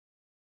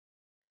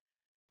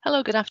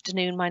Hello, good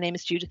afternoon. My name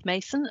is Judith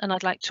Mason, and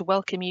I'd like to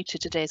welcome you to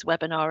today's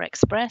webinar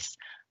Express,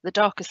 the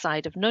darker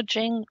side of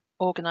nudging,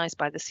 organised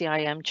by the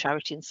CIM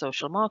Charity and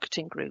Social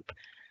Marketing Group.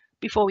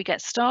 Before we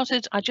get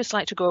started, I'd just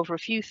like to go over a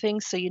few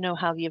things so you know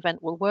how the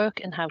event will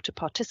work and how to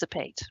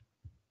participate.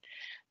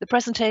 The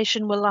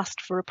presentation will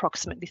last for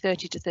approximately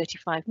 30 to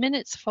 35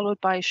 minutes, followed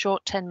by a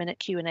short 10-minute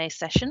Q&A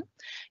session.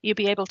 You'll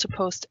be able to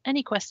post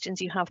any questions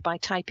you have by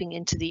typing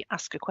into the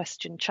Ask a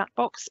Question chat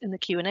box in the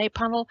Q&A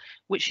panel,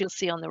 which you'll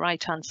see on the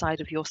right-hand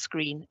side of your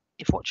screen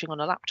if watching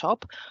on a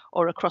laptop,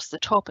 or across the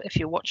top if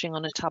you're watching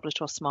on a tablet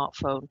or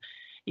smartphone.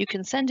 You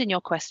can send in your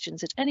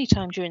questions at any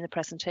time during the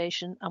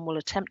presentation, and we'll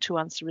attempt to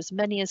answer as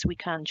many as we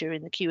can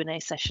during the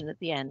Q&A session at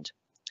the end.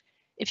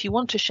 If you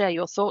want to share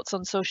your thoughts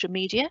on social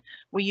media,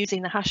 we're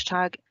using the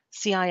hashtag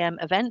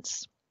CIM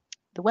events.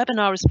 The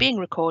webinar is being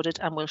recorded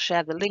and we'll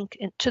share the link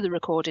to the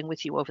recording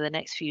with you over the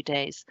next few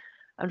days.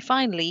 And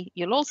finally,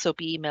 you'll also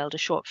be emailed a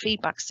short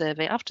feedback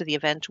survey after the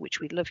event,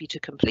 which we'd love you to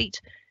complete.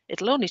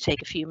 It'll only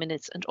take a few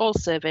minutes and all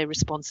survey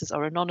responses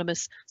are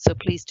anonymous, so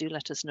please do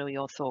let us know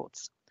your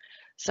thoughts.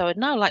 So I'd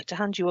now like to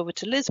hand you over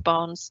to Liz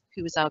Barnes,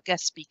 who is our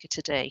guest speaker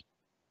today.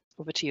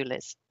 Over to you,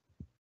 Liz.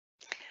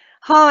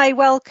 Hi,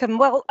 welcome.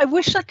 Well, I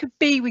wish I could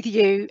be with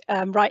you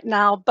right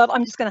now, but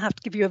I'm just going to have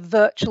to give you a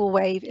virtual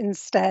wave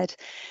instead.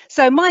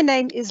 So my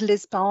name is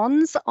Liz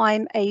Barnes.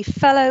 I'm a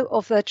fellow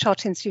of the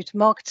Chartered Institute of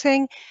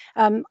Marketing.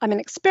 I'm an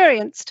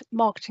experienced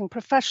marketing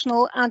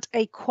professional and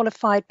a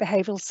qualified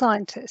behavioural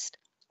scientist.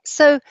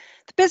 So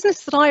the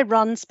business that I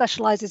run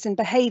specialises in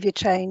behaviour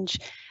change,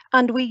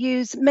 and we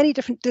use many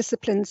different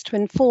disciplines to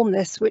inform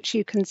this, which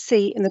you can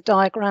see in the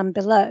diagram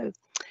below.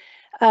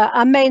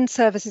 Our main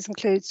services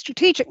include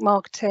strategic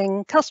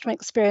marketing, customer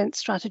experience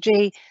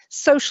strategy,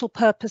 social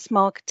purpose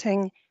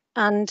marketing,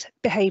 and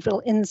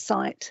behavioural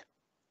insight.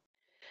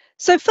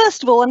 So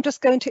first of all, I'm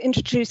just going to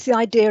introduce the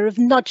idea of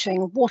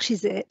nudging. What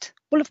is it?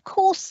 Well, of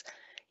course,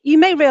 you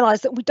may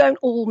realise that we don't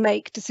all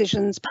make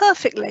decisions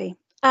perfectly.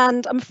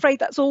 And I'm afraid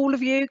that's all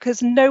of you,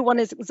 because no one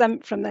is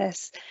exempt from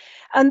this.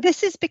 And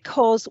this is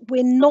because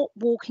we're not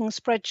walking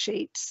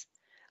spreadsheets.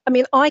 I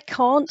mean, I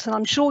can't, and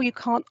I'm sure you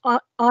can't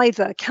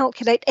either,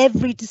 calculate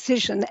every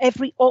decision,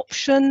 every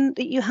option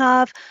that you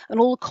have,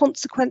 and all the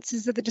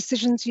consequences of the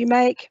decisions you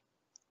make.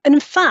 And in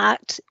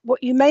fact,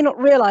 what you may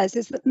not realise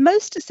is that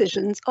most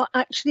decisions are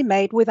actually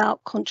made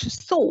without conscious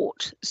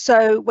thought.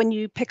 So when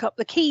you pick up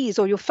the keys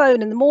or your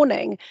phone in the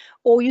morning,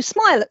 or you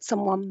smile at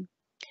someone.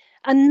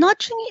 And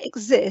nudging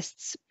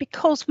exists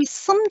because we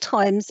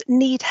sometimes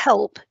need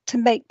help to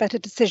make better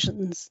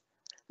decisions.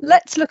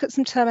 Let's look at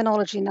some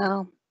terminology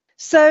now.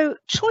 So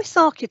choice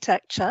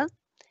architecture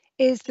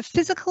is the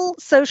physical,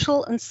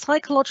 social and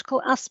psychological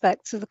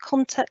aspects of the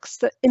context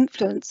that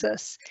influence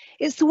us.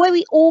 It's the way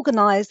we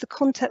organise the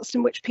context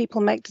in which people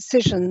make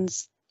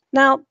decisions.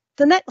 Now,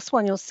 the next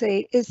one you'll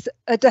see is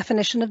a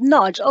definition of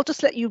nudge. I'll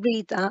just let you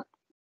read that.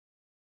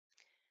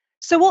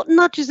 So what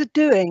nudges are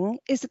doing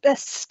is that they're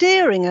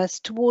steering us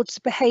towards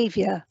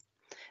behaviour.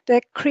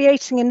 They're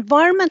creating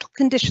environmental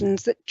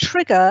conditions that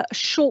trigger a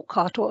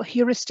shortcut or a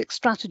heuristic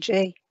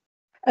strategy.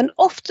 And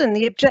often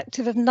the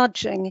objective of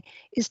nudging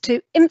is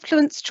to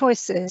influence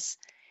choices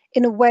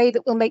in a way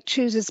that will make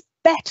choosers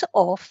better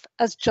off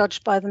as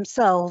judged by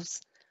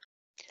themselves.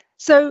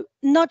 So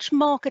nudge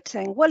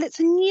marketing, well, it's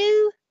a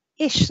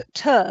new-ish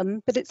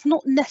term, but it's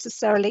not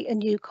necessarily a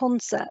new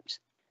concept.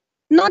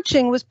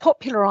 Nudging was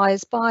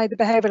popularised by the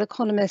behavioural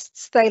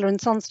economists Thaler and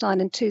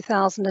Sunstein in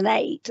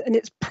 2008, and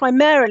it's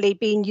primarily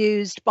been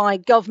used by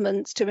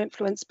governments to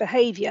influence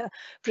behaviour,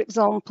 for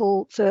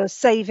example, for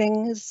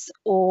savings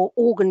or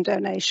organ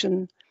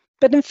donation.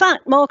 But in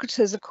fact,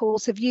 marketers, of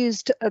course, have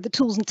used the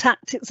tools and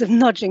tactics of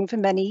nudging for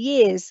many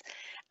years.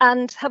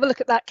 And have a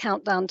look at that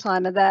countdown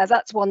timer there.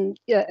 That's one,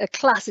 a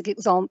classic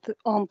example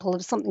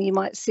of something you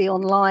might see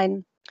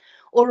online.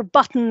 Or a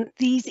button,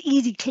 these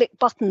easy click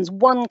buttons,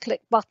 one click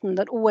button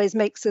that always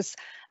makes us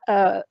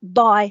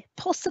buy,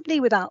 possibly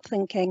without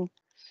thinking.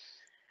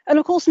 And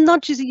of course,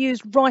 nudges are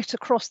used right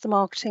across the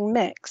marketing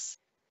mix.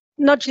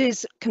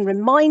 Nudges can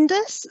remind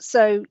us,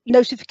 so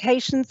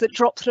notifications that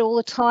drop through all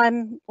the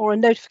time, or a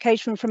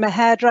notification from a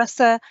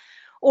hairdresser,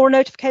 or a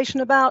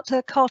notification about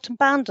cart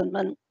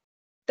abandonment.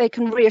 They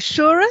can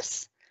reassure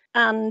us,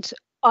 and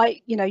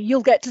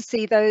you'll get to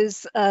see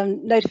those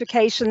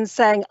notifications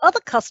saying other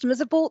customers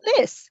have bought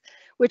this,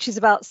 which is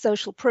about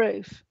social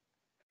proof.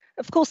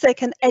 Of course, they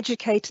can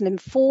educate and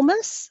inform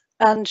us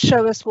and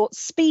show us what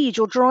speed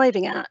you're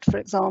driving at, for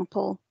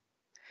example.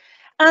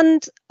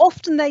 And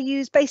often they're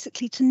used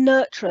basically to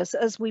nurture us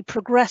as we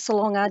progress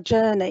along our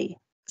journey.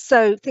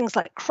 So things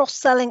like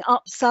cross-selling,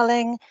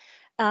 upselling,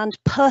 and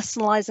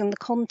personalising the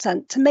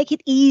content to make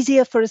it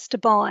easier for us to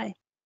buy.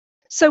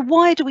 So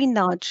why do we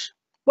nudge?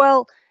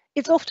 Well,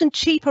 it's often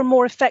cheaper and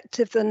more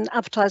effective than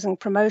advertising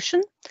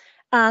promotion.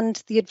 And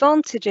the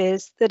advantage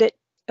is that it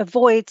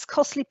avoids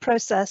costly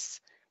processes,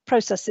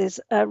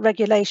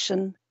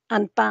 regulation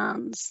and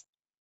bans.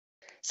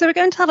 So we're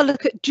going to have a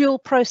look at dual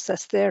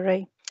process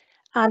theory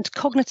and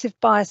cognitive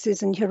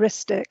biases and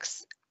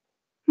heuristics.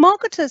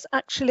 Marketers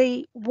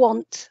actually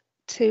want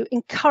to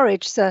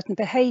encourage certain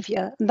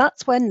behaviour, and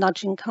that's where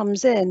nudging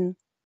comes in.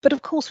 But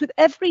of course, with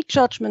every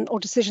judgment or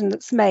decision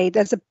that's made,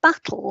 there's a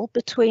battle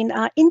between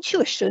our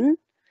intuition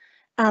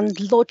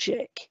and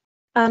logic.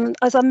 And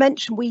as I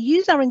mentioned, we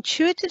use our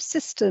intuitive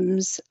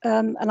systems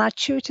and our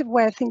intuitive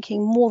way of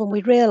thinking more than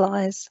we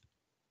realise.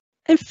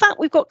 In fact,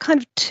 we've got kind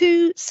of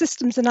two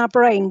systems in our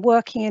brain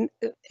working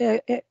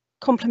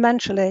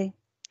complementarily.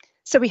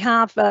 So we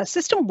have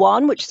system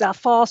 1, which is our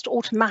fast,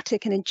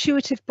 automatic and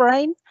intuitive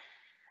brain,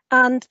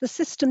 and the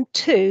system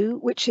 2,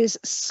 which is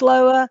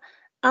slower,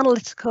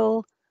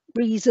 analytical,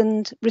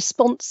 reasoned,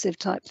 responsive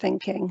type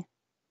thinking.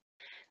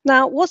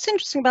 Now, what's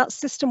interesting about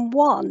system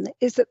 1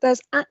 is that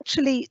there's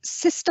actually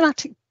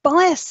systematic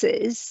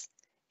biases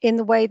in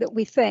the way that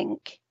we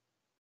think.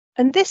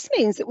 And this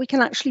means that we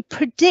can actually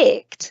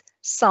predict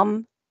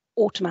some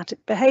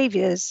automatic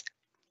behaviours.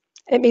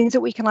 It means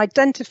that we can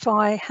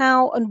identify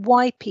how and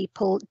why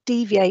people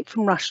deviate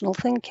from rational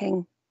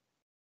thinking.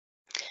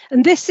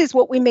 And this is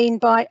what we mean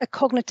by a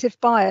cognitive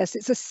bias.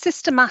 It's a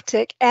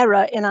systematic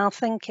error in our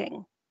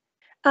thinking.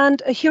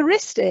 And a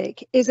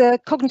heuristic is a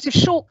cognitive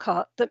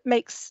shortcut that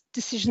makes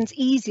decisions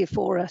easier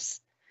for us.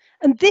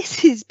 And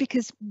this is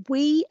because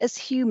we as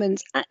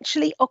humans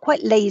actually are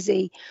quite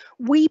lazy.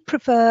 We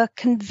prefer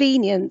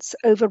convenience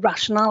over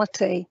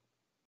rationality.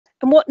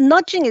 And what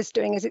nudging is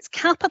doing is it's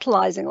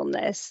capitalizing on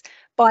this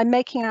by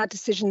making our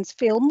decisions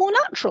feel more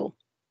natural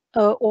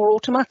or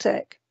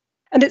automatic.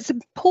 And it's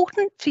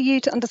important for you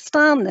to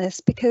understand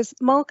this because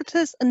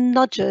marketers and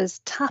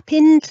nudgers tap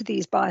into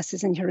these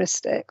biases and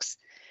heuristics.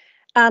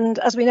 And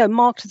as we know,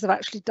 marketers have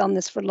actually done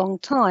this for a long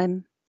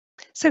time.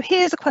 So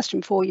here's a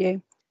question for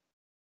you.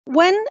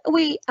 When are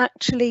we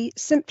actually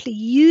simply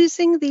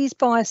using these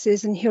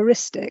biases and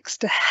heuristics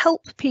to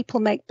help people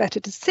make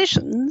better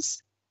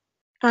decisions?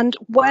 And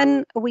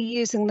when are we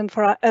using them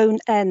for our own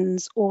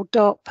ends or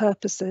dark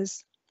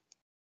purposes?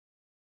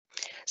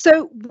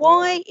 So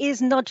why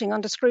is nudging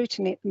under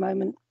scrutiny at the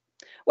moment?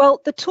 Well,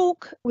 the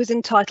talk was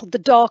entitled The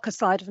Darker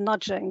Side of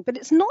Nudging, but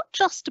it's not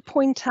just to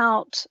point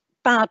out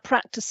bad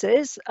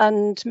practices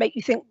and make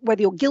you think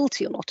whether you're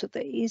guilty or not of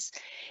these.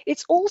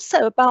 It's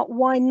also about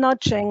why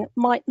nudging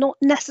might not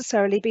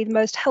necessarily be the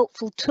most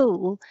helpful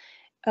tool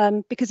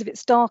because of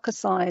its darker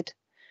side.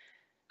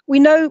 We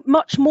know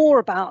much more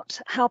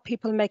about how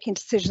people are making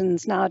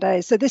decisions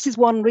nowadays, so this is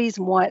one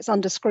reason why it's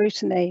under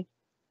scrutiny.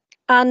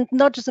 And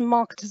nudgers and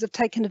marketers have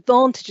taken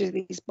advantage of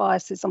these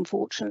biases,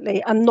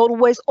 unfortunately, and not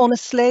always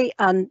honestly,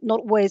 and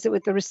not always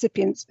with the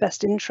recipient's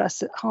best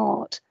interests at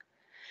heart.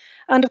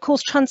 And of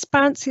course,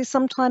 transparency is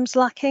sometimes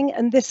lacking,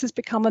 and this has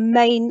become a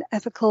main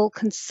ethical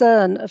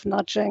concern of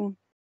nudging.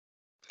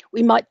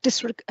 We might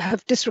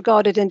have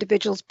disregarded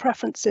individuals'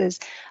 preferences.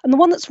 And the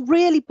one that's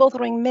really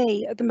bothering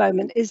me at the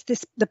moment is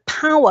the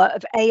power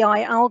of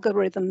AI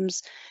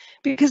algorithms,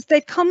 because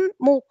they've become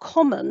more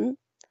common,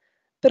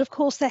 but of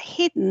course they're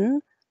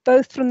hidden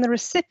both from the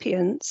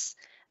recipients,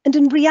 and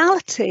in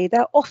reality,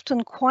 they're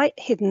often quite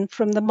hidden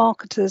from the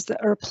marketers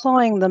that are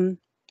applying them.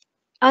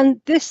 And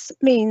this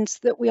means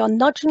that we are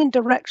nudging in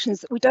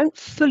directions that we don't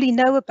fully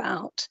know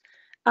about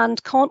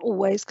and can't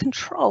always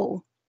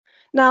control.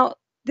 Now,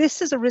 this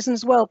has arisen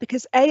as well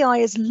because AI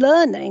is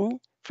learning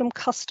from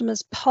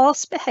customers'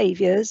 past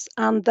behaviours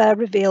and their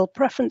revealed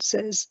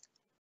preferences.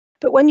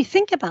 But when you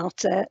think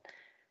about it,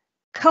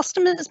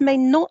 customers may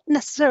not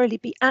necessarily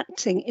be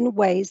acting in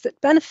ways that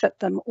benefit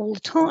them all the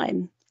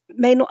time,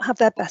 may not have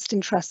their best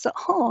interests at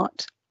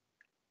heart.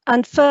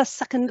 And first,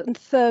 second and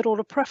third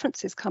order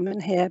preferences come in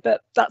here,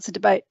 but that's a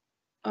debate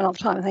another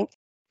time, I think.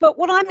 But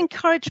what I'm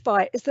encouraged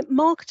by is that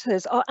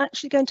marketers are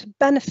actually going to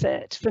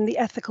benefit from the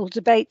ethical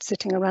debate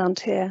sitting around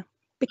here,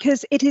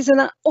 because it is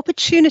an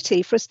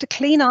opportunity for us to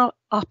clean up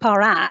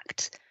our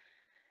act.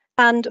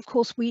 And of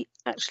course, we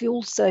actually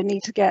also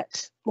need to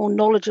get more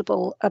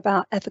knowledgeable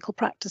about ethical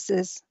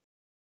practices.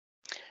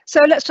 So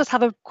let's just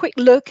have a quick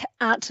look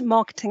at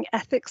marketing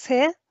ethics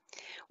here.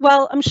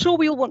 Well, I'm sure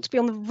we all want to be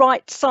on the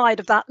right side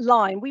of that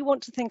line. We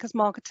want to think as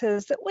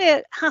marketers that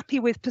we're happy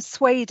with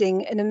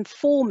persuading and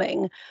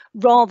informing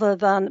rather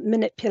than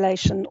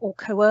manipulation or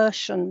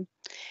coercion.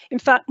 In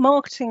fact,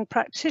 marketing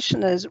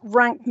practitioners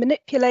rank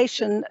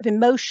manipulation of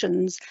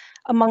emotions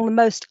among the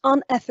most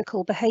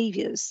unethical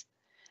behaviours,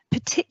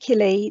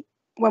 particularly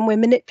when we're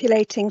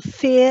manipulating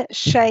fear,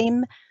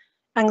 shame,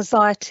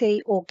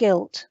 anxiety or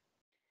guilt.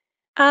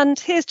 And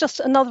here's just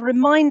another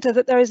reminder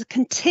that there is a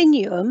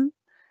continuum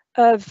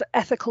of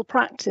ethical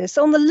practice.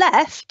 On the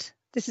left,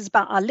 this is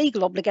about our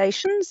legal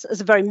obligations as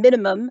a very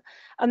minimum,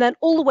 and then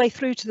all the way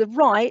through to the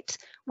right,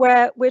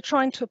 where we're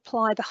trying to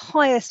apply the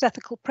highest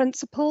ethical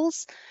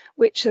principles,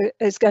 which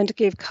is going to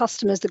give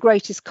customers the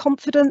greatest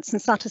confidence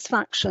and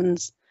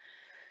satisfactions.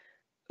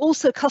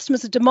 Also,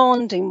 customers are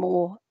demanding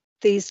more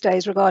these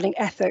days regarding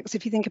ethics,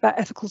 if you think about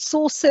ethical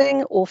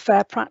sourcing or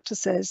fair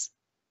practices.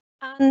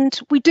 And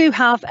we do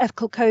have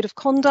ethical code of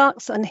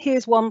conducts, and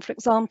here's one, for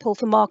example,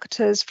 for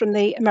marketers from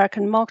the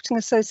American Marketing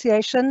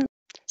Association.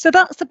 So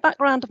that's the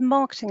background of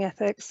marketing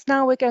ethics.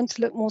 Now we're going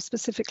to look more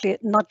specifically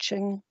at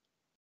nudging.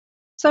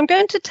 So I'm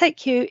going to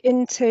take you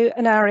into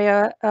an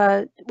area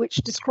which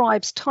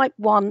describes type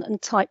 1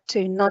 and type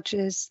 2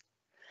 nudges.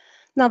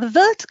 Now, the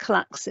vertical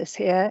axis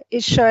here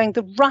is showing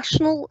the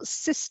rational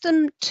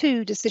system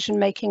 2 decision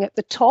making at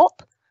the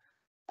top,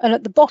 and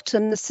at the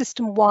bottom, the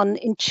system 1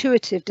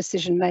 intuitive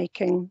decision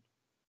making.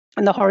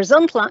 And the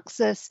horizontal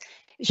axis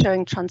is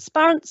showing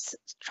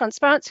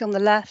transparency on the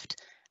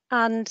left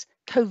and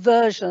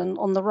coercion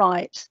on the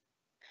right.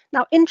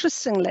 Now,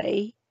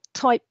 interestingly,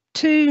 type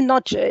 2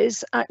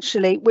 nudges,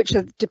 actually, which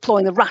are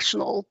deploying the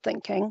rational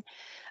thinking,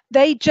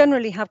 they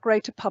generally have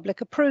greater public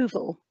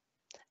approval.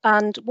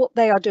 And what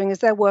they are doing is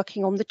they're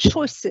working on the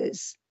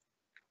choices,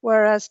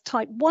 whereas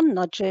type 1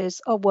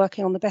 nudges are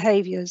working on the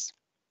behaviours.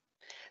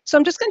 So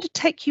I'm just going to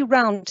take you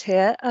round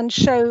here and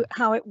show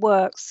how it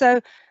works. So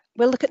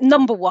we'll look at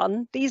number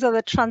 1. These are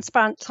the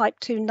transparent type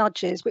 2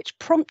 nudges, which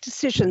prompt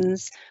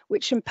decisions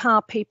which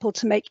empower people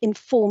to make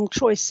informed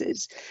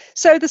choices.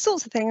 So the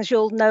sorts of things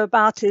you'll know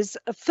about is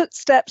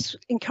footsteps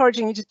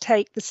encouraging you to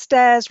take the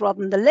stairs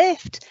rather than the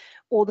lift,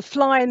 or the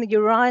fly in the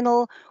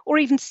urinal, or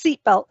even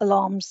seatbelt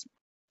alarms.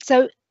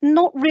 So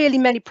not really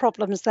many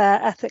problems there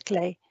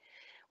ethically.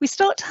 We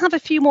start to have a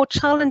few more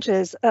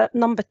challenges at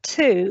number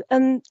 2,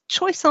 and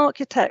choice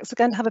architects are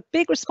going to have a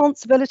big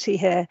responsibility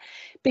here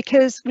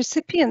because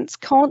recipients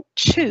can't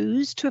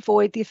choose to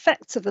avoid the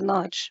effects of the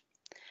nudge.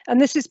 And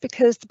this is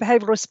because the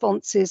behavioural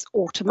response is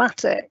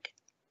automatic.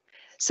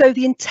 So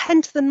the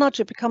intent of the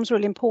nudger becomes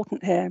really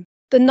important here.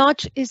 The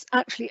nudge is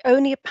actually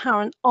only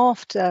apparent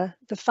after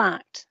the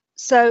fact.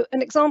 So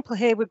an example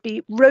here would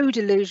be road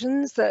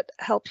illusions that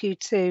help you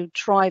to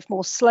drive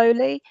more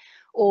slowly,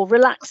 or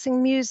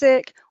relaxing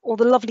music, or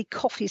the lovely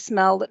coffee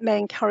smell that may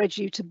encourage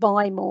you to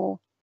buy more.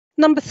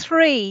 Number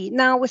 3,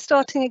 now we're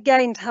starting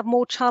again to have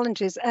more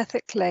challenges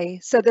ethically.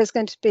 So there's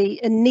going to be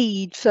a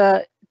need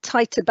for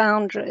tighter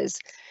boundaries.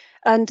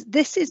 And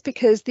this is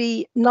because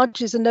the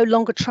nudges are no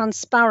longer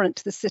transparent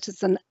to the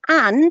citizen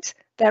and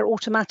they're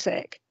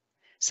automatic.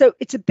 So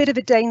it's a bit of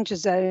a danger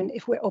zone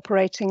if we're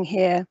operating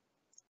here.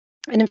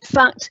 And in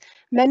fact,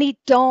 many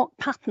dark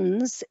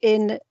patterns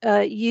in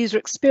user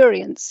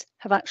experience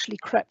have actually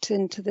crept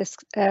into this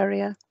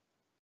area.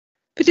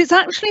 But it's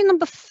actually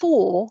number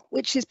 4,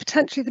 which is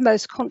potentially the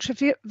most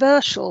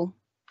controversial.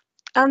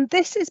 And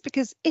this is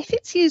because if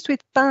it's used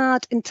with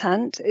bad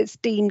intent, it's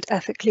deemed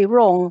ethically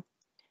wrong.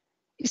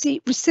 You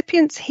see,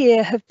 recipients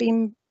here have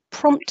been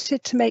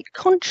prompted to make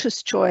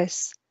conscious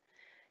choice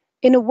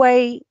in a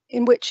way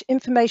in which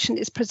information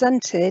is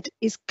presented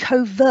is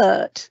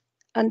covert,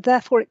 and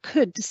therefore it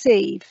could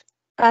deceive.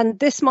 And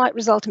this might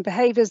result in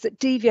behaviours that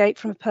deviate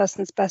from a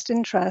person's best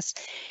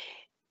interest.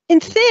 In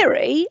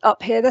theory,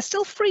 up here, they're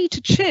still free to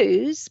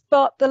choose,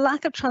 but the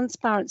lack of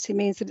transparency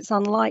means that it's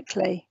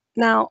unlikely.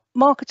 Now,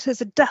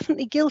 marketers are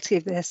definitely guilty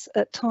of this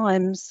at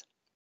times.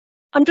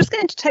 I'm just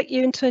going to take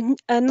you into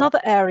another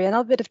area,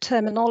 another bit of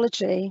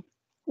terminology.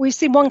 We've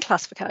seen one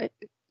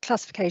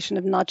classification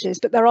of nudges,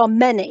 but there are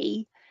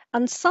many,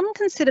 and some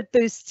consider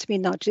boosts to be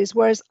nudges,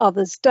 whereas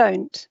others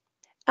don't.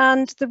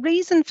 And the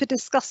reason for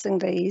discussing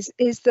these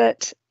is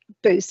that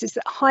boost is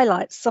that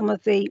highlights some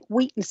of the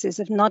weaknesses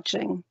of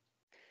nudging.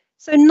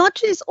 So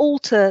nudges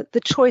alter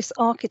the choice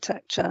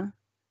architecture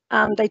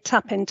and they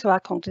tap into our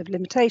cognitive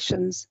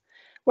limitations,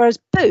 whereas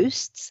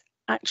boosts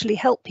actually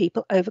help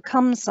people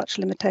overcome such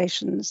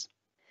limitations.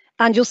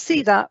 And you'll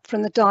see that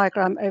from the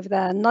diagram over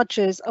there.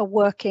 Nudges are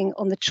working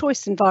on the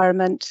choice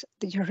environment,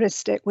 the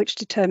heuristic, which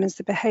determines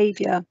the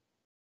behaviour.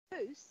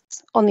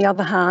 Boosts, on the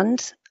other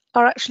hand,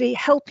 are actually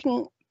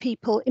helping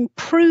people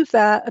improve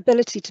their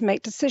ability to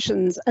make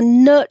decisions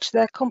and nurture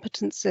their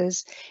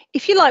competences.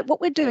 If you like, what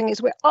we're doing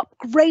is we're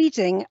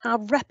upgrading our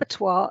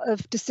repertoire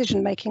of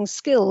decision-making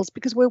skills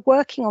because we're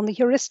working on the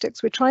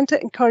heuristics. We're trying to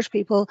encourage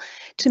people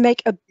to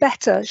make a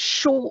better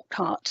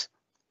shortcut.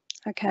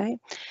 Okay.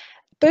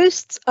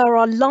 Boosts are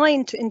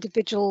aligned to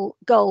individual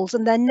goals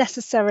and they're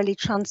necessarily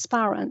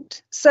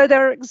transparent. So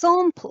there are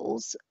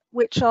examples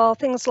which are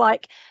things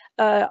like,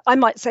 I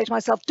might say to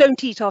myself,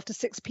 don't eat after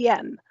 6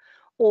 p.m.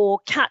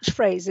 or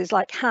catchphrases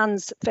like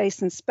hands,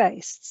 face and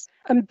space.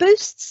 And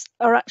boosts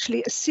are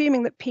actually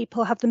assuming that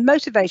people have the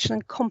motivation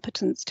and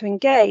competence to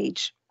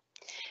engage.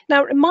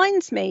 Now, it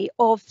reminds me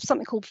of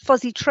something called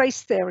fuzzy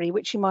trace theory,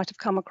 which you might have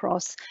come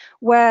across,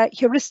 where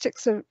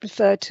heuristics are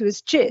referred to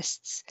as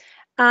gists.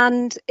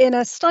 And in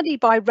a study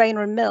by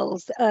Rayner and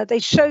Mills, they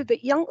showed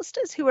that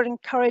youngsters who were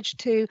encouraged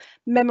to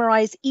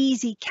memorize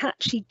easy,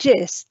 catchy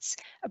gists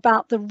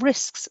about the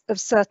risks of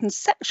certain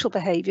sexual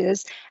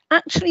behaviors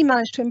actually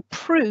managed to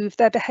improve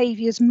their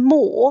behaviors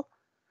more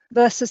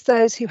versus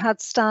those who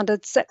had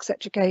standard sex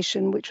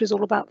education, which was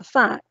all about the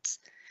facts.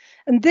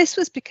 And this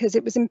was because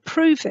it was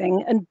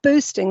improving and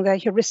boosting their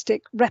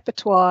heuristic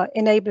repertoire,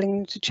 enabling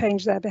them to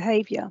change their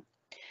behavior.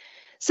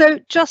 So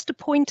just a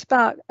point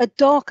about a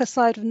darker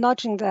side of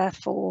nudging,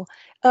 therefore,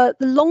 the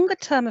longer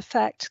term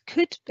effect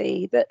could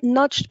be that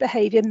nudged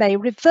behaviour may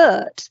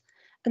revert.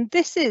 And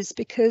this is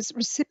because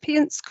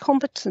recipients'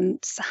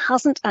 competence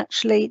hasn't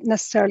actually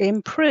necessarily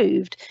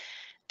improved.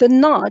 The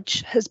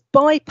nudge has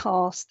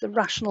bypassed the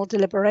rational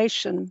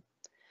deliberation,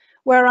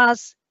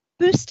 whereas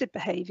boosted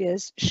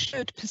behaviours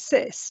should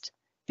persist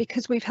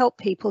because we've helped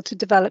people to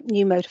develop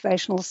new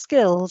motivational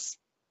skills.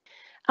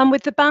 And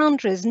with the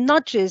boundaries,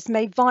 nudges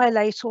may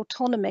violate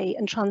autonomy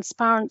and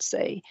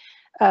transparency,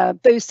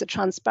 boost the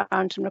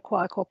transparent and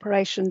require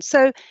cooperation.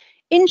 So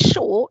in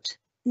short,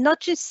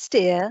 nudges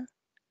steer,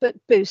 but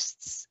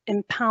boosts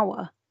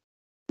empower.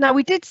 Now,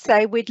 we did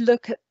say we'd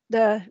look at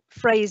the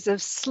phrase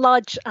of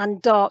sludge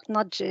and dark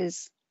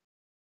nudges.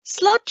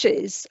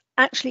 Sludges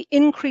actually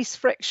increase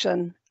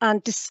friction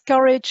and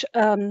discourage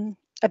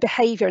a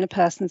behaviour in a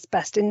person's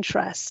best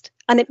interest.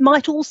 And it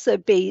might also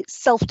be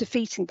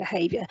self-defeating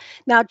behaviour.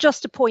 Now,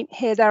 just a point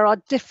here, there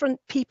are different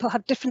people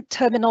have different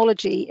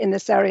terminology in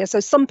this area. So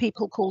some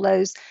people call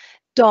those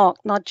dark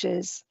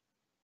nudges.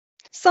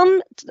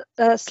 Some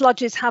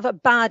sludges have a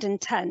bad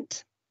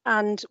intent.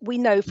 And we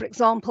know, for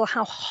example,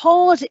 how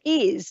hard it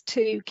is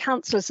to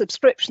cancel a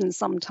subscription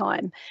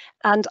sometime.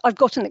 And I've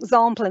got an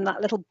example in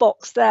that little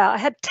box there. I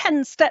had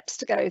 10 steps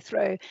to go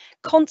through,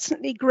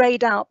 constantly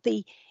grayed out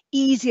the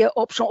easier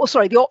option, or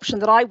sorry, the option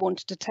that I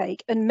wanted to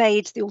take, and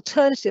made the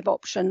alternative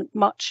option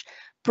much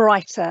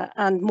brighter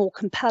and more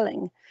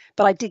compelling.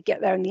 But I did get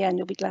there in the end,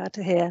 you'll be glad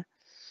to hear.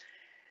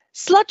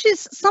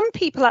 Sludges, some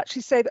people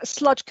actually say that a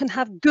sludge can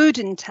have good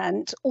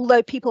intent,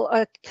 although people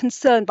are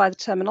concerned by the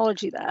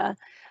terminology there.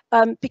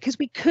 Because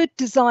we could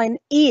design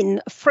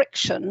in a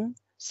friction,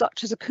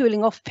 such as a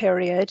cooling off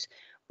period,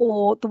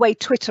 or the way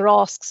Twitter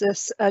asks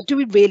us, do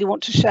we really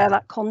want to share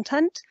that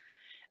content?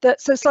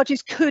 So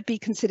sludges could be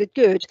considered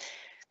good.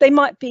 They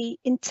might be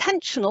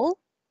intentional,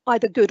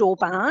 either good or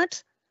bad,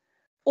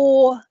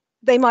 or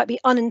they might be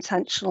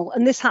unintentional.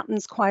 And this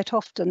happens quite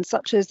often,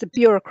 such as the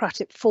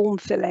bureaucratic form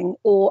filling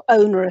or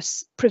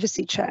onerous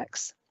privacy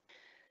checks.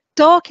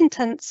 Dark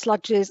intent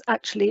sludges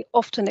actually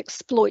often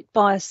exploit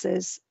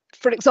biases.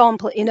 For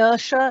example,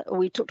 inertia, or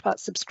we talked about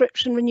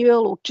subscription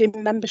renewal or gym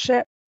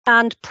membership,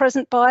 and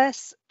present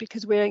bias,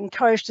 because we're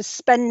encouraged to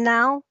spend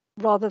now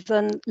rather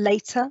than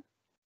later.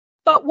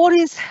 But what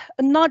is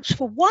a nudge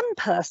for one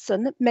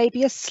person may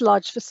be a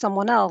sludge for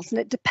someone else, and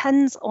it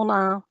depends on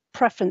our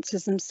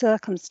preferences and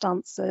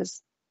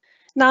circumstances.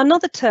 Now,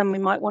 another term we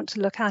might want to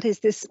look at is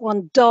this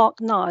one,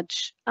 dark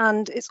nudge,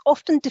 and it's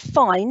often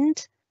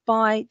defined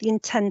by the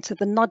intent of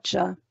the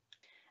nudger.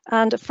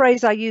 And a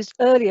phrase I used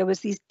earlier was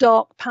these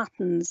dark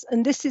patterns.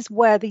 And this is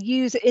where the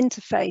user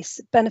interface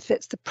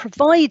benefits the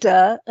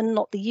provider and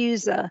not the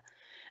user.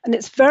 And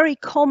it's very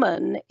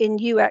common in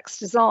UX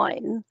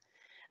design.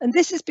 And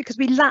this is because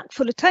we lack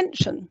full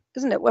attention,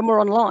 isn't it? When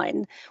we're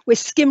online, we're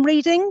skim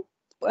reading,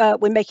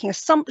 we're making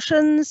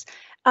assumptions,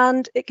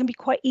 and it can be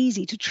quite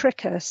easy to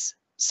trick us.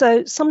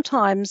 So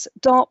sometimes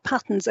dark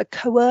patterns are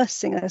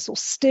coercing us or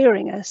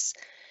steering us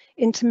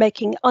into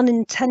making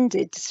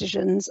unintended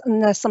decisions,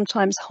 and they're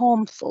sometimes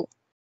harmful.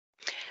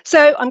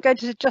 So I'm going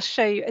to just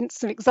show you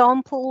some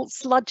example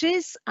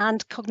sludges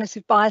and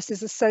cognitive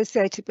biases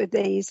associated with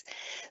these.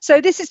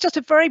 So this is just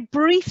a very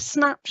brief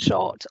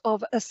snapshot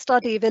of a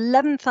study of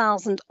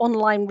 11,000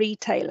 online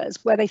retailers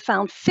where they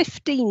found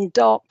 15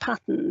 dark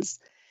patterns,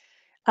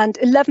 and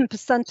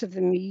 11% of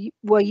them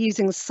were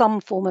using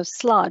some form of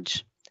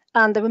sludge,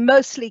 and they were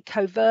mostly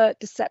covert,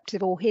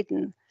 deceptive or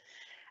hidden.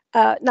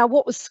 Now,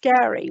 what was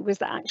scary was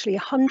that actually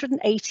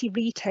 180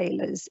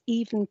 retailers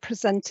even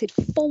presented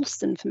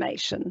false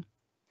information.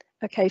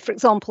 Okay, for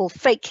example,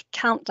 fake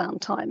countdown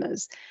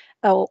timers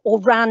or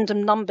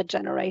random number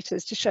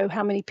generators to show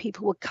how many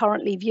people were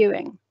currently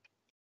viewing.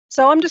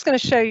 So I'm just going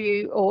to show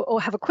you or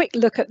have a quick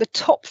look at the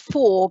top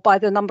 4 by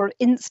the number of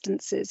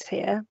instances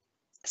here.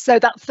 So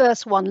that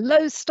first one,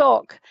 low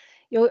stock.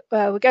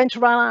 We're going to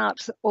run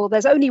out, or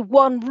there's only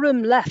one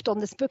room left on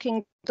this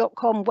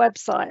booking.com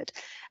website.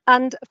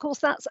 And of course,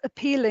 that's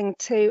appealing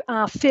to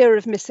our fear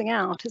of missing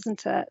out,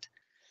 isn't it?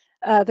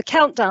 The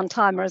countdown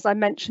timer, as I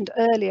mentioned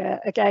earlier,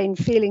 again,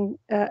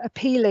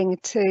 appealing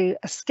to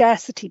a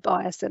scarcity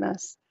bias in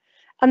us.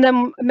 And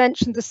then I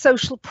mentioned the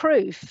social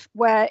proof,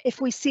 where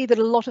if we see that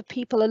a lot of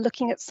people are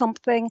looking at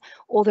something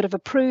or that have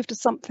approved of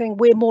something,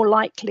 we're more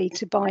likely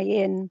to buy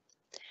in.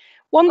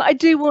 One that I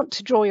do want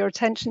to draw your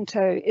attention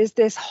to is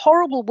this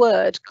horrible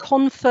word,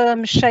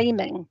 confirm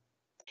shaming.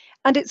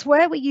 And it's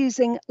where we're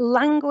using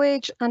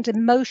language and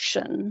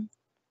emotion,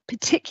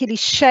 particularly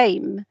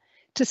shame,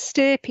 to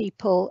steer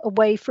people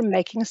away from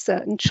making a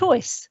certain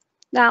choice.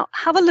 Now,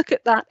 have a look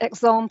at that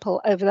example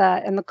over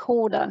there in the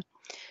corner.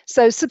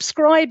 So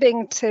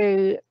subscribing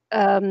to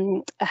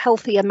a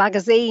healthier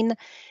magazine,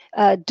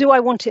 do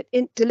I want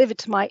it delivered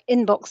to my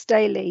inbox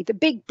daily? The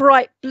big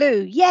bright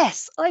blue,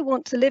 yes, I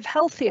want to live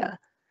healthier.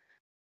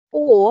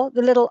 Or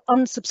the little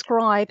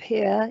unsubscribe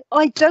here,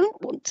 I don't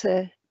want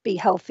to be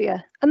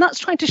healthier. And that's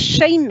trying to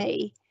shame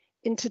me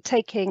into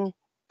taking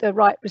the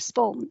right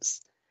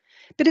response.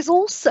 But it's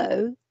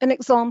also an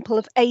example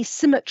of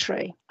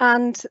asymmetry.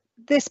 And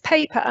this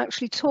paper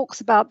actually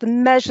talks about the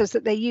measures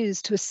that they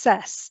use to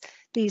assess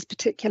these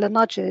particular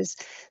nudges.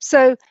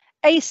 So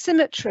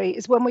asymmetry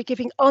is when we're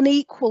giving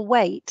unequal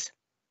weight,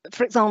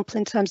 for example,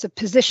 in terms of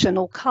position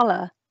or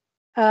colour.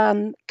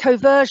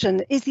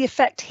 Coversion, is the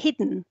effect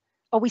hidden?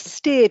 Are we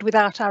steered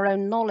without our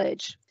own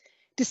knowledge?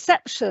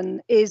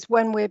 Deception is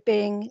when we're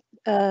being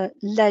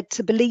led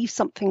to believe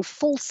something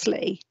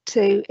falsely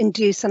to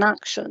induce an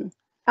action.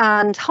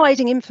 And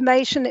hiding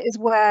information is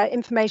where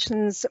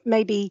information's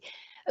maybe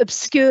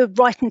obscured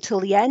right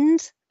until the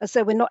end, as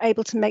though we're not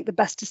able to make the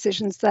best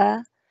decisions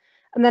there.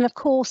 And then, of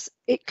course,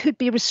 it could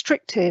be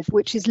restrictive,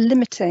 which is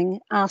limiting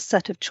our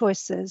set of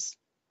choices.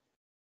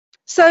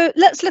 So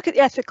let's look at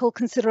the ethical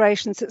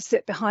considerations that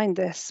sit behind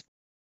this.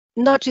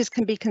 Nudges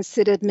can be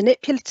considered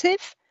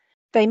manipulative.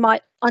 They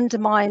might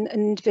undermine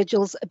an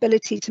individual's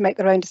ability to make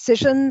their own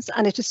decisions,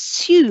 and it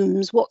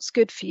assumes what's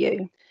good for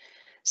you.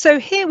 So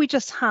here we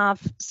just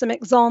have some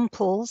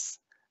examples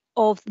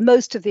of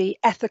most of the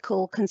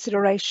ethical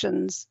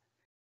considerations.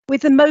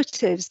 With the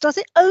motives, does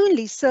it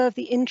only serve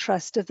the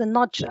interest of the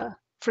nudger?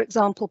 For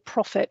example,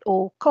 profit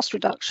or cost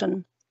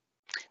reduction.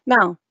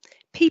 Now,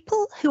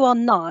 people who are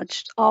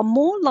nudged are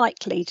more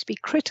likely to be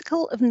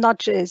critical of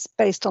nudges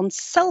based on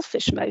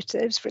selfish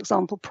motives, for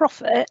example,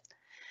 profit,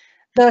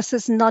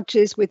 versus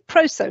nudges with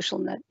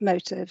pro-social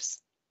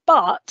motives.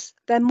 But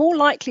they're more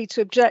likely to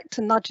object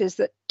to nudges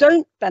that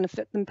don't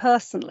benefit them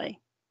personally.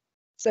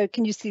 So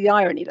can you see the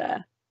irony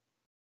there?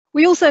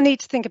 We also need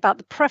to think about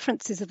the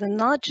preferences of the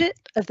nudger,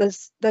 of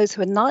those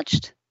who are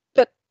nudged,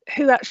 but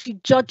who actually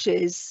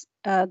judges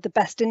the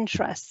best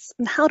interests,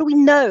 and how do we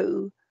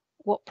know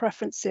what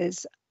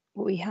preferences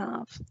we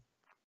have?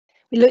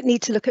 We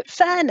need to look at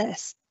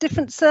fairness,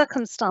 different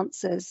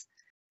circumstances.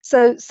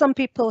 So some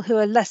people who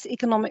are less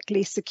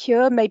economically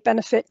secure may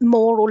benefit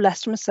more or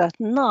less from a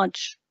certain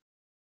nudge.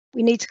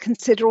 We need to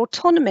consider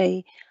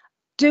autonomy.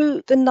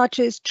 Do the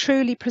nudges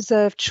truly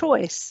preserve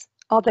choice?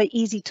 Are they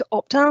easy to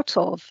opt out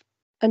of?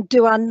 And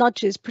do our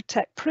nudges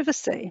protect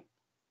privacy?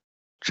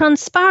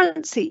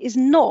 Transparency is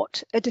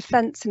not a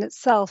defence in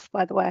itself,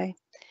 by the way,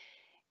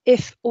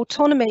 if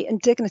autonomy and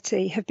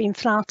dignity have been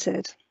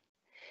flouted.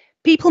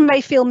 People may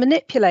feel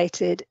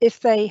manipulated if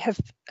they have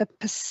a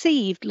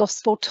perceived loss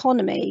of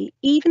autonomy,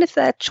 even if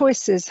their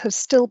choices have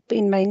still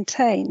been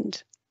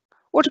maintained.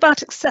 What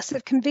about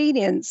excessive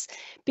convenience?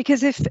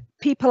 Because if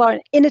people are in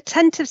an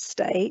inattentive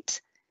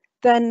state,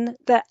 then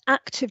their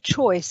active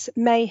choice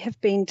may have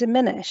been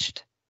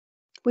diminished.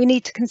 We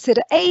need to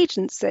consider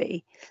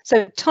agency.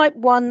 So type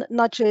 1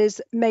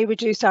 nudges may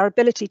reduce our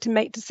ability to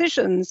make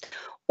decisions,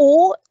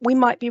 or we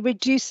might be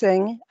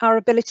reducing our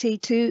ability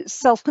to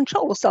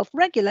self-control or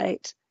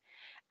self-regulate.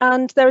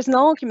 And there is an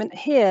argument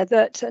here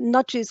that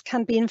nudges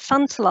can be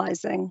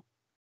infantilizing.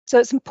 So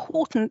it's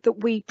important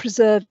that we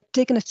preserve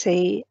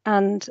dignity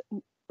and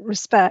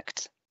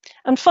respect.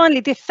 And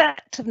finally, the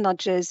effect of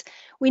nudges.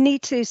 We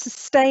need to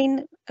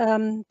sustain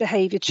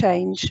behaviour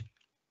change.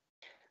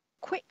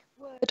 Quick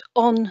word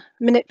on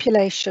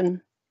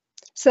manipulation.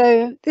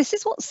 So this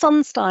is what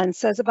Sunstein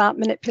says about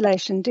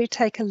manipulation. Do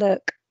take a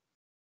look.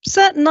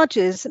 Certain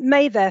nudges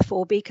may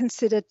therefore be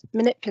considered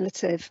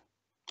manipulative,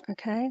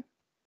 okay?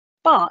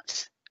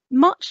 But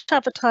much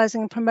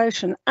advertising and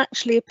promotion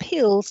actually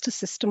appeals to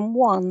system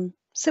 1.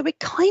 So we're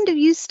kind of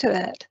used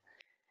to it.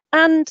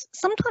 And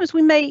sometimes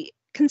we may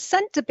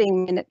consent to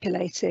being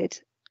manipulated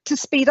to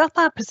speed up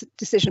our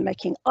decision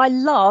making. I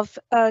love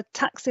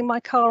taxing my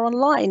car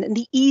online and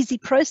the easy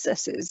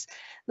processes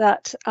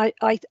that I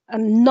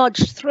am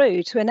nudged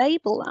through to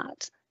enable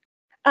that.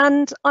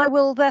 And I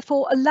will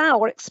therefore allow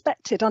or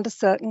expect it under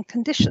certain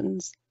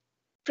conditions.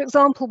 For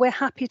example, we're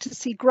happy to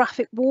see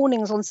graphic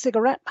warnings on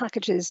cigarette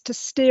packages to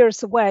steer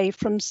us away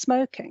from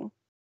smoking.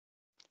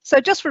 So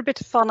just for a bit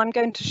of fun, I'm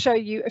going to show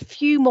you a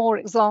few more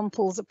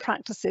examples of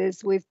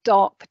practices with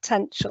dark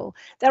potential.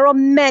 There are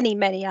many,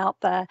 many out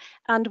there,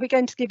 and we're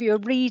going to give you a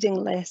reading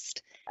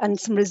list and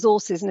some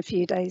resources in a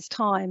few days'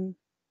 time.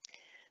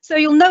 So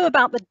you'll know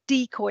about the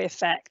decoy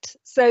effect.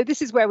 So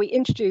this is where we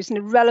introduce an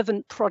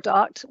irrelevant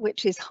product,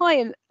 which is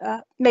high,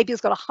 maybe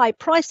it's got a high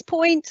price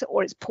point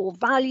or it's poor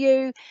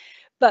value.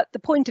 But the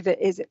point of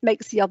it is it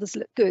makes the others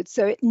look good.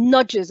 So it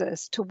nudges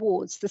us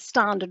towards the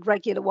standard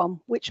regular one,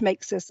 which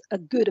makes us a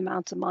good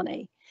amount of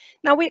money.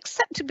 Now we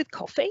accept it with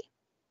coffee,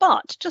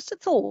 but just a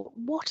thought,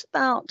 what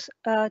about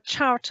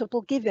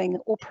charitable giving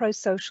or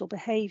pro-social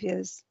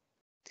behaviours?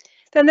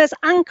 Then there's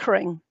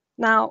anchoring.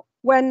 Now,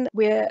 when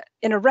we're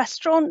in a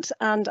restaurant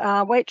and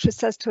our waitress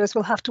says to us,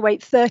 we'll have to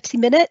wait 30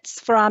 minutes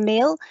for our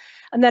meal,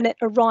 and then it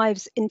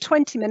arrives in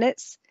 20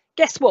 minutes,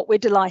 guess what? We're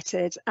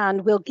delighted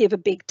and we'll give a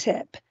big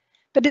tip.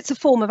 But it's a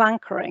form of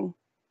anchoring.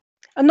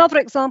 Another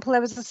example, there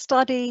was a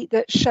study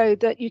that showed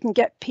that you can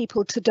get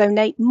people to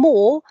donate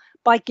more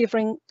by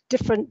giving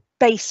different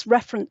base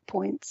reference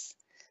points.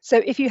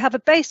 So if you have a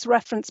base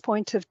reference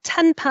point of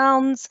 £10,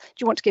 do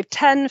you want to give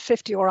 10,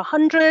 50 or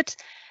 100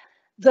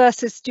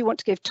 versus do you want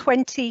to give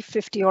 20,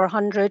 50 or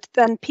 100,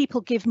 then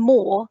people give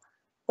more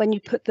when you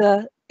put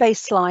the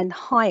baseline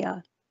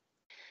higher.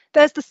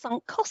 There's the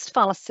sunk cost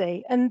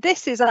fallacy, and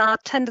this is our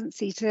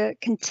tendency to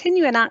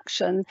continue an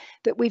action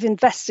that we've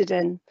invested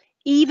in,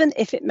 even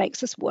if it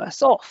makes us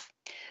worse off.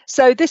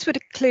 So this would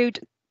include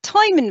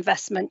time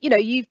investment. You know,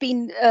 you've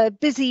been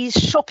busy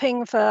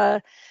shopping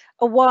for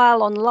a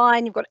while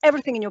online, you've got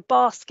everything in your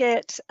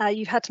basket,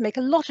 you've had to make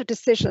a lot of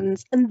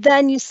decisions, and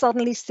then you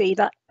suddenly see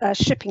that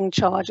shipping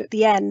charge at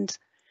the end.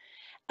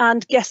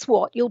 And guess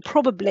what? You'll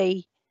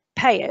probably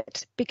pay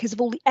it because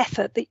of all the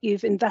effort that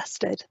you've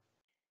invested.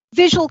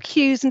 Visual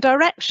cues and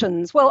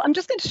directions. Well, I'm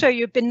just going to show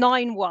you a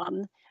benign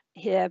one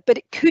here, but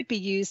it could be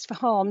used for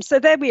harm. So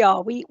there we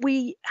are.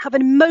 We have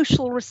an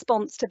emotional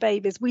response to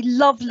babies. We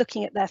love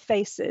looking at their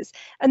faces.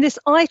 And this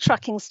eye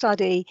tracking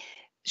study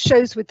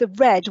shows with the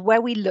red where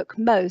we look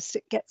most,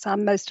 it gets our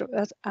most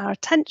of our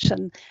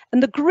attention.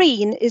 And the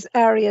green is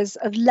areas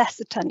of less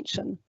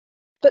attention.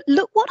 But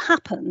look what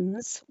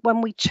happens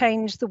when we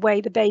change the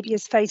way the baby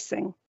is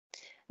facing.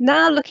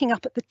 Now looking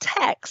up at the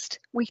text,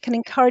 we can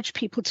encourage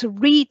people to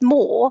read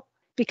more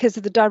because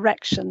of the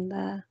direction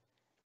there.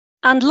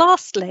 And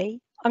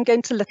lastly, I'm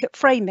going to look at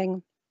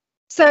framing.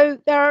 So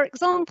there are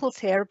examples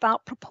here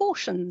about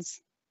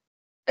proportions.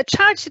 A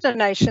charity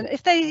donation,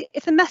 if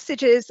the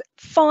message is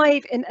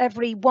 5 in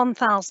every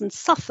 1,000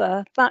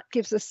 suffer, that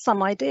gives us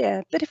some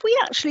idea. But if we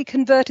actually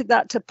converted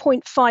that to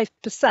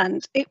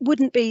 0.5%, it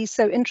wouldn't be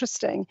so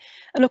interesting.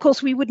 And of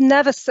course, we would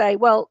never say,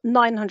 well,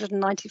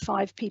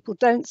 995 people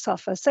don't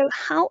suffer. So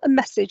how a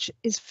message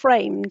is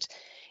framed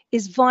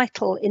is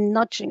vital in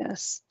nudging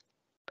us.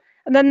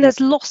 And then there's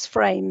loss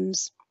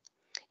frames.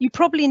 You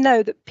probably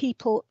know that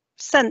people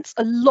sense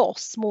a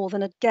loss more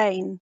than a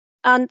gain.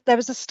 And there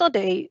was a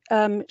study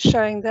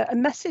showing that a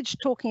message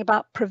talking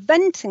about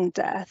preventing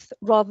death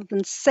rather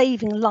than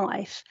saving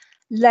life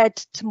led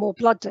to more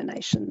blood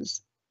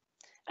donations.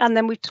 And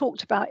then we've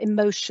talked about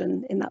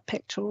emotion in that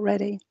picture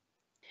already.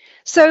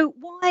 So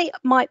why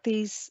might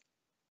these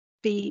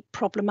be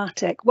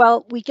problematic?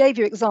 Well, we gave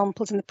you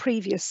examples in the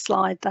previous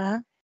slide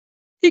there.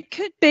 It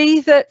could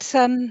be that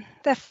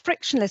they're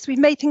frictionless. We've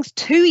made things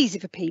too easy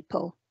for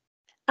people.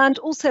 And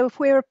also, if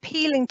we're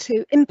appealing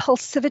to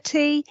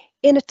impulsivity,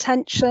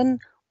 inattention,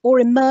 or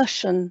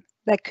immersion,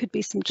 there could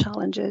be some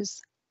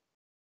challenges.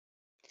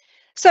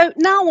 So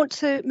now I want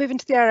to move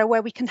into the area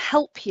where we can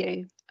help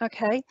you,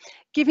 okay?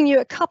 Giving you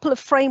a couple of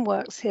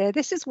frameworks here.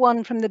 This is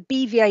one from the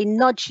BVA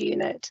Nudge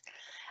Unit,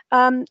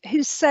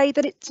 who say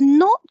that it's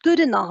not good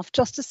enough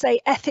just to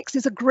say ethics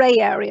is a grey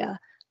area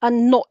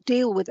and not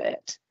deal with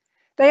it.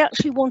 They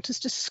actually want us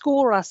to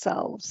score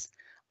ourselves.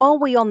 Are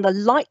we on the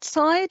light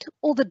side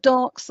or the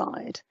dark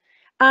side?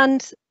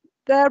 And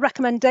their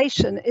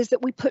recommendation is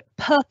that we put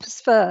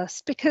purpose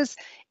first, because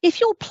if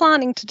you're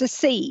planning to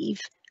deceive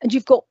and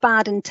you've got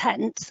bad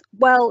intent,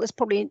 well, there's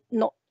probably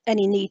not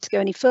any need to go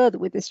any further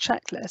with this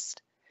checklist.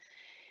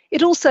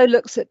 It also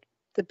looks at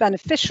the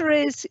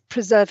beneficiaries,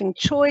 preserving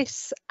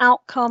choice,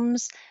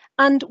 outcomes,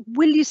 and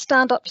will you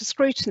stand up to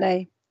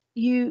scrutiny?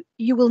 You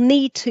will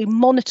need to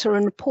monitor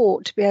and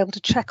report to be able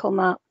to check on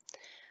that.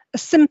 A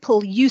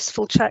simple,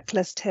 useful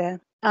checklist here,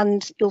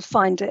 and you'll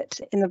find it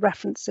in the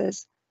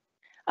references.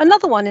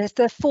 Another one is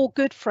the For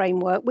Good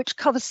framework, which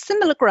covers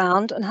similar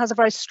ground and has a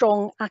very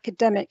strong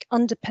academic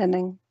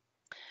underpinning.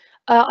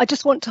 I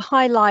just want to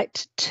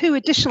highlight two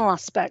additional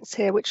aspects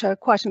here, which are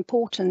quite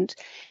important.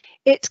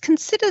 It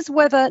considers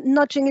whether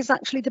nudging is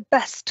actually the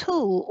best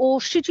tool, or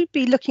should you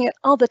be looking at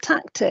other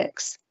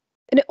tactics?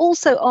 And it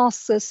also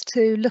asks us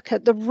to look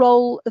at the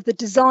role of the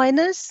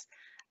designers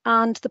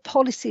and the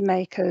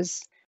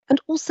policymakers, and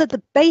also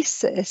the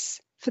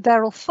basis for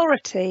their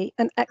authority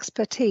and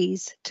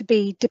expertise to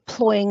be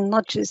deploying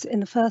nudges in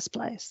the first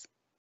place.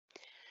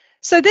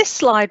 So this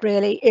slide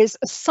really is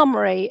a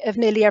summary of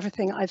nearly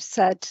everything I've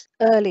said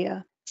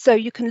earlier, so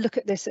you can look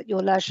at this at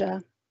your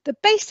leisure. The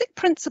basic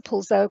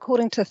principles, though,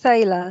 according to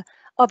Thaler,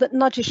 are that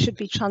nudges should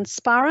be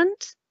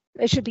transparent,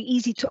 they should be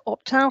easy to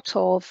opt out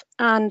of,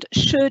 and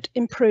should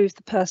improve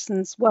the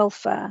person's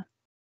welfare.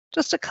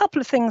 Just a couple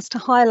of things to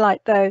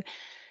highlight, though.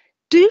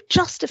 Do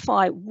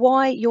justify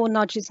why your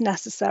nudge is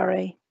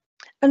necessary.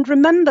 And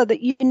remember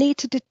that you need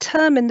to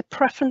determine the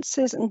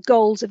preferences and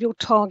goals of your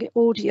target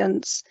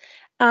audience,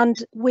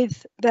 and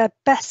with their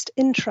best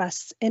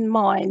interests in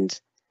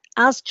mind,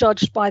 as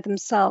judged by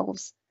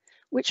themselves,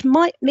 which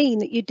might mean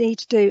that you need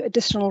to do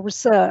additional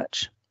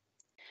research.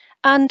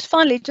 And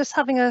finally, just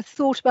having a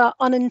thought about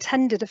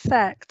unintended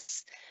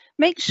effects.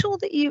 Make sure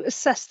that you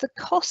assess the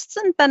costs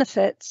and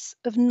benefits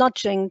of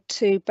nudging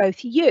to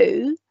both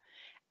you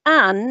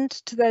and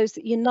to those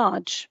that you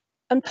nudge.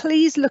 And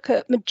please look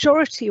at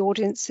majority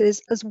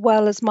audiences as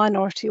well as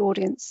minority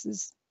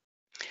audiences.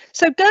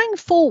 So going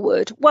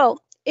forward,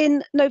 well,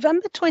 in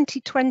November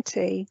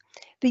 2020,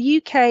 the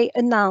UK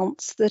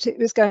announced that it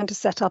was going to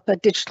set up a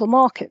digital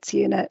markets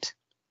unit,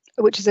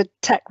 which is a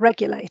tech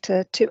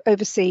regulator to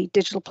oversee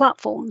digital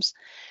platforms.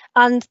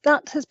 And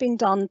that has been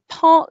done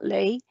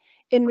partly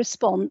in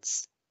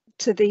response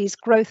to these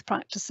growth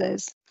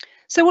practices.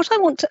 So what I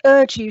want to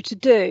urge you to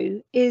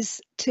do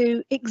is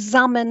to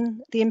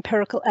examine the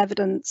empirical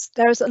evidence.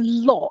 There is a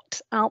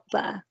lot out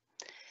there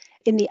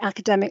in the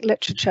academic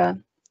literature.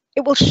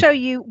 It will show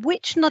you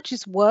which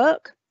nudges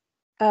work,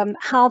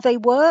 how they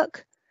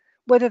work,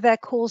 whether they're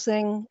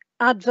causing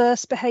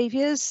adverse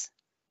behaviours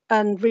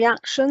and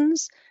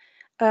reactions.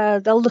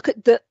 They'll look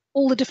at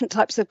all the different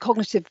types of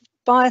cognitive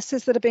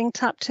biases that are being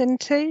tapped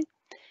into.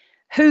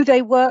 who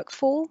they work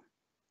for,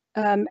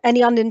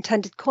 any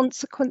unintended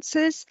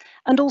consequences,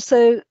 and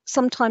also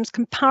sometimes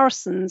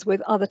comparisons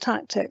with other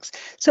tactics.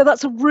 So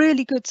that's a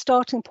really good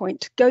starting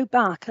point to go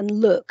back and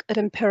look at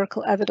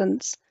empirical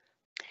evidence.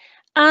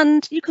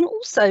 And you can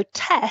also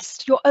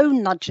test your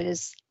own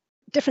nudges,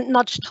 different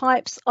nudge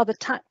types, other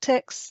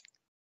tactics,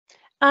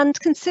 and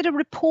consider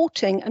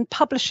reporting and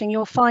publishing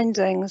your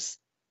findings,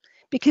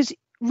 because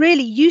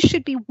really you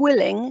should be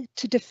willing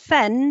to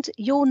defend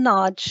your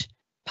nudge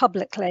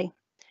publicly.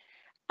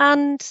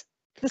 And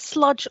the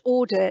sludge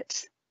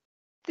audit.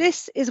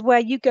 This is where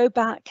you go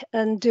back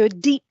and do a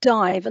deep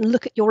dive and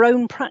look at your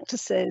own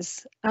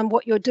practices and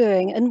what you're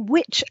doing and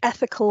which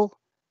ethical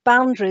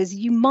boundaries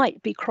you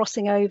might be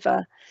crossing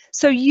over.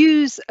 So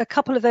use a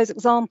couple of those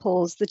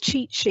examples, the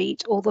cheat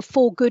sheet or the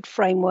 4 Good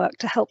framework,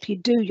 to help you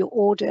do your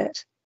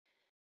audit.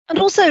 And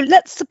also,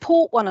 let's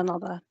support one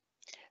another.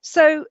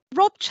 So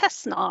Rob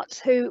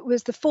Chestnut, who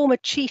was the former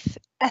chief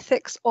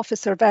ethics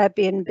officer of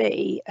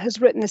Airbnb, has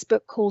written this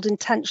book called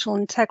Intentional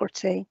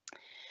Integrity.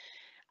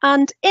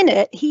 And in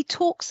it, he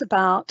talks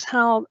about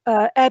how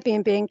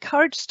Airbnb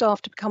encouraged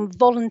staff to become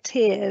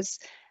volunteer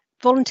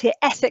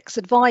ethics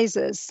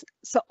advisors,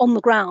 so on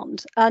the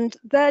ground. And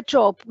their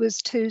job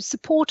was to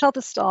support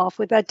other staff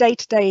with their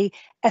day-to-day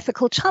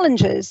ethical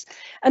challenges.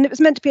 And it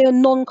was meant to be in a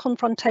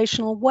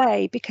non-confrontational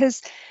way,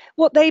 because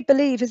what they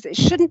believe is that it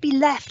shouldn't be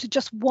left to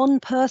just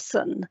one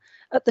person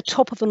at the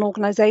top of an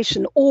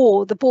organization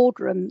or the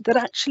boardroom, that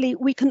actually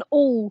we can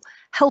all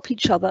help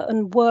each other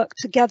and work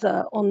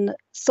together on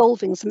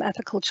solving some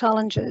ethical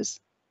challenges.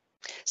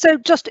 So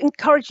just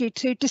encourage you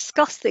to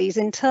discuss these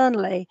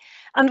internally.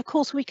 And of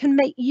course, we can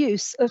make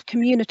use of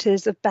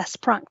communities of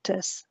best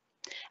practice.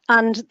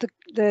 And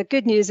the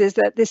good news is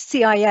that this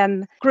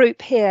CIM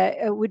group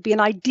here would be an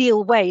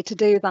ideal way to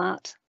do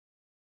that.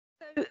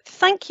 So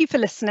thank you for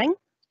listening.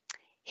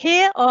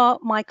 Here are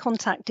my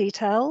contact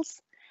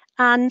details.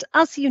 And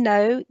as you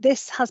know,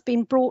 this has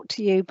been brought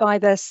to you by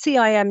the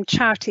CIM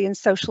Charity and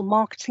Social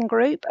Marketing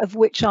Group, of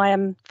which I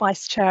am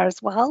Vice Chair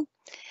as well.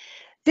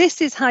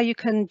 This is how you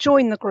can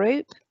join the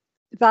group,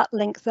 that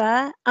link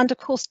there. And of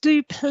course,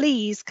 do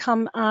please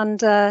come and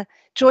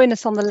join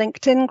us on the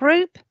LinkedIn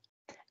group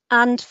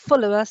and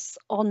follow us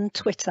on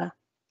Twitter.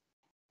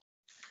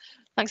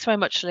 Thanks very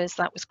much, Liz.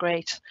 That was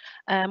great.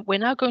 We're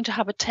now going to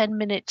have a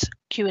 10-minute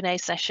Q&A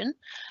session.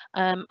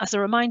 As a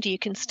reminder, you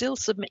can still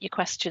submit your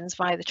questions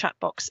via the chat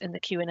box in the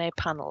Q&A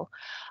panel.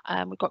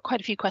 We've got quite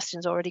a few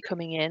questions already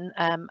coming in,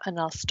 and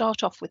I'll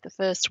start off with the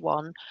first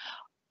one.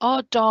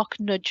 Are dark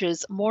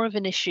nudges more of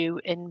an issue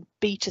in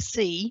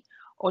B2C,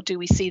 or do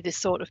we see this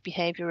sort of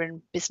behaviour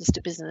in business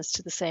to business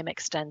to the same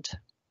extent?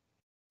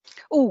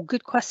 Oh,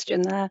 good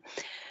question there.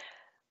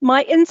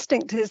 My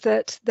instinct is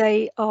that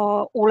they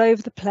are all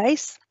over the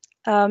place.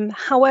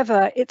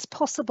 However, it's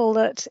possible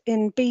that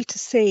in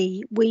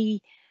B2C,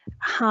 we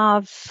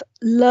have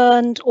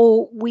learned,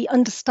 or we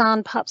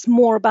understand perhaps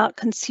more about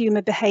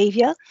consumer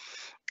behaviour.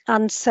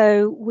 And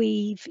so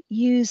we've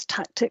used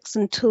tactics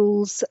and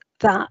tools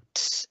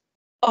that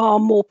are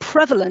more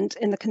prevalent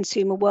in the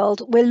consumer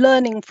world. We're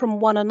learning from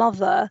one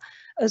another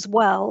as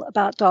well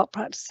about dark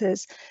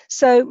practices.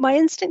 So my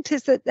instinct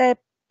is that they're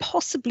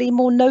possibly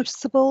more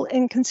noticeable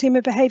in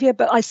consumer behaviour,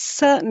 but I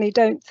certainly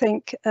don't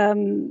think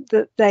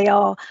that they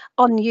are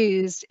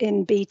unused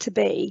in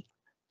B2B.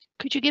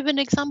 Could you give an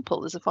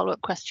example as a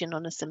follow-up question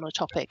on a similar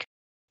topic?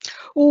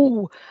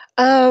 Oh,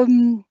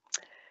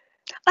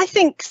 I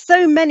think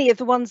so many of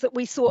the ones that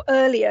we saw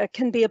earlier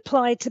can be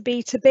applied to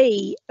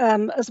B2B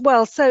as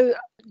well. So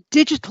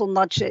digital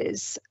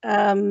nudges,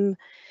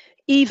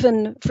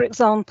 even, for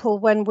example,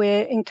 when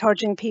we're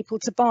encouraging people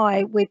to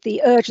buy with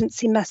the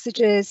urgency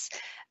messages,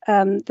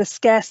 the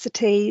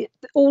scarcity,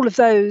 all of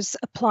those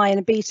apply in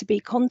a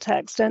B2B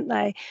context, don't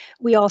they?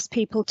 We ask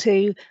people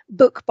to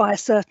book by a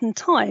certain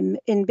time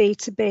in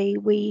B2B.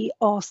 We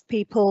ask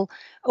people,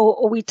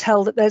 or we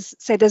tell that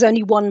there's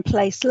only one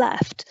place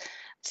left.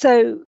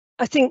 So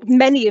I think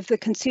many of the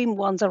consumer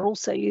ones are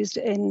also used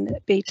in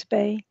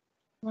B2B.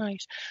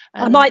 Right.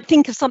 I might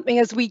think of something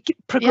as we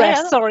progress.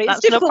 Yeah, sorry, it's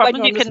difficult no when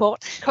problem. you're on the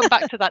spot. Come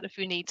back to that if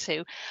we need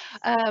to.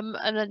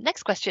 And the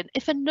next question,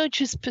 if a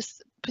nudge is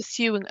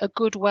pursuing a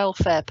good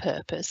welfare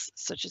purpose,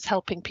 such as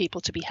helping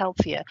people to be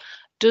healthier,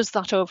 does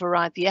that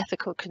override the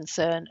ethical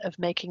concern of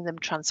making them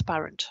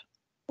transparent?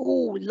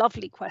 Oh,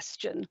 lovely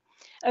question.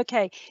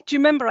 Okay, do you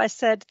remember I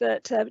said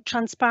that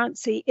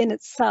transparency in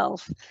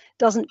itself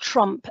doesn't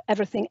trump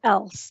everything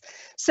else?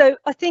 So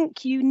I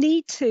think you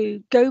need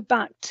to go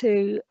back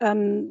to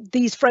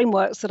these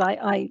frameworks that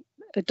I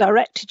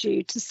directed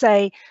you to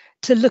say,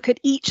 to look at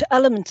each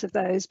element of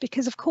those,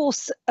 because of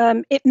course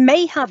it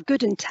may have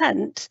good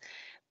intent,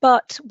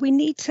 but we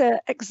need to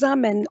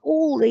examine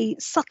all the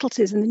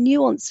subtleties and the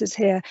nuances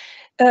here.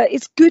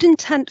 It's good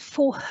intent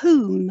for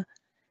whom?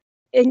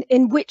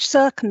 In which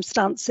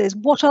circumstances?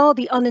 What are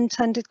the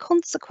unintended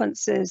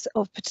consequences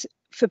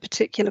for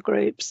particular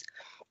groups?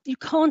 You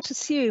can't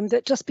assume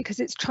that just because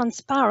it's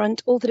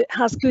transparent or that it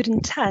has good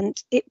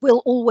intent, it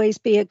will always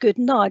be a good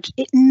nudge.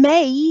 It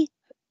may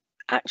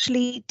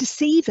actually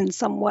deceive in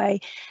some way.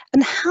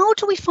 And how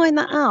do we find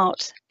that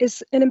out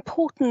is an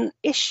important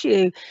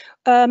issue.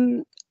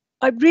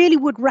 I really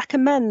would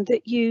recommend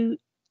that you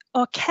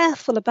are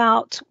careful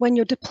about when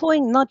you're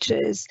deploying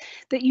nudges,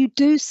 that you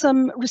do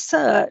some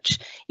research.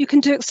 You can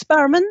do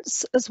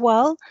experiments as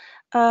well,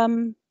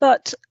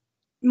 but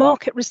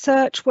market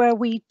research where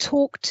we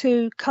talk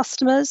to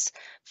customers,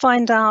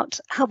 find out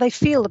how they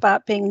feel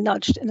about being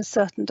nudged in a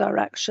certain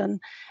direction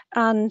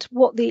and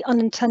what the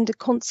unintended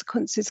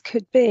consequences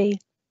could be.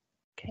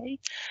 Okay.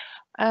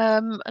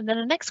 And then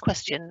the next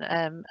question,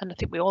 and I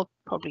think we're all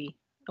probably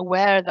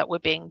aware that we're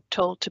being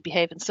told to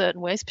behave in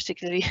certain ways,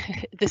 particularly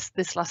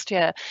this last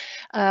year.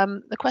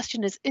 The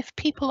question is, if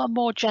people are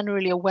more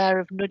generally aware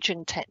of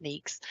nudging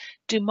techniques,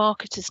 do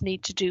marketers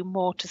need to do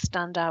more to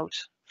stand out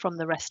from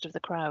the rest of the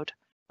crowd,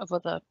 of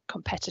other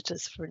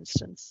competitors, for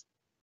instance?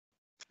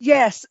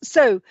 Yes,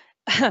 so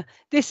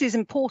this is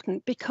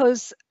important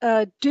because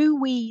do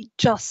we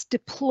just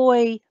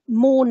deploy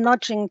more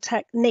nudging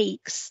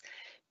techniques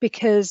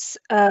because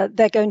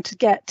they're going to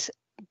get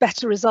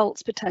better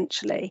results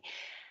potentially?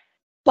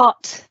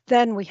 But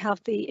then we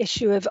have the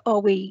issue of,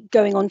 are we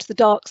going onto the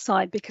dark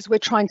side because we're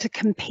trying to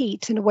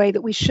compete in a way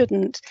that we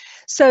shouldn't?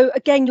 So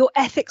again, your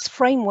ethics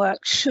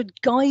framework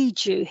should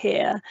guide you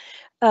here.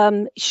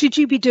 Should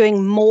you be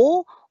doing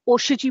more, or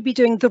should you be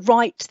doing the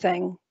right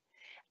thing?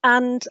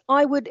 And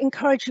I would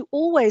encourage you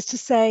always to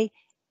say,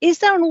 is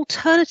there an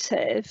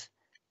alternative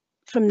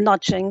from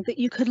nudging that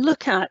you could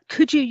look at?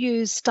 Could you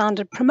use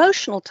standard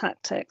promotional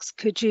tactics?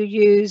 Could you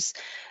use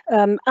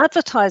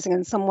advertising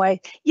in some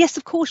way? Yes,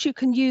 of course, you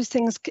can use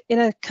things in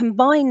a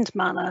combined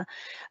manner.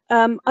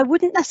 I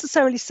wouldn't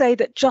necessarily say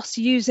that just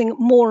using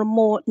more and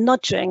more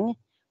nudging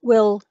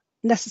will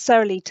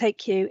necessarily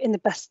take you in the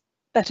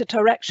better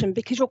direction,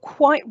 because you're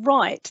quite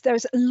right.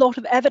 There's a lot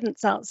of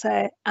evidence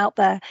out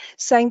there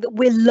saying that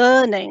we're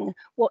learning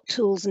what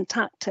tools and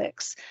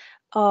tactics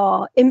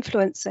are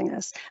influencing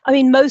us. I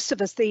mean, most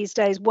of us these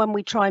days, when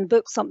we try and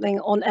book something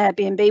on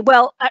Airbnb,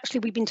 well,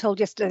 actually, we've been told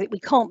yesterday that we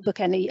can't book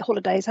any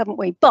holidays, haven't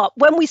we? But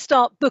when we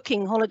start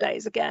booking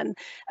holidays again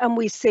and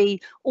we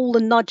see all the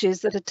nudges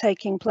that are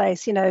taking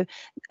place, you know,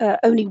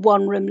 only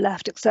one room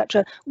left,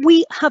 etc.,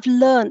 we have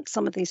learned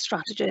some of these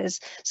strategies.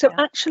 So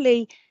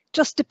actually,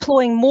 just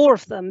deploying more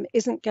of them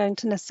isn't going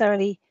to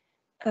necessarily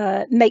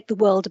make the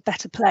world a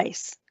better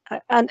place,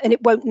 and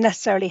it won't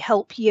necessarily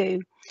help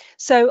you.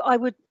 So I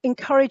would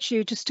encourage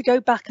you just to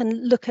go back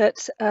and look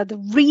at the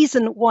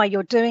reason why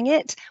you're doing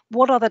it,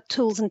 what other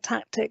tools and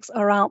tactics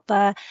are out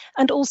there,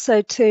 and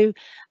also to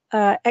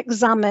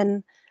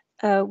examine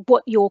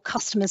what your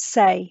customers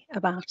say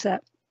about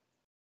it.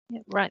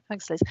 Yeah, right,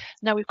 thanks, Liz.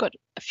 Now we've got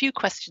a few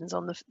questions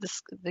on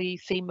the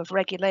theme of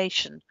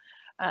regulation.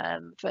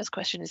 First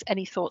question is,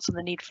 any thoughts on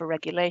the need for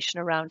regulation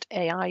around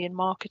AI in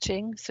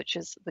marketing, such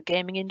as the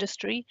gaming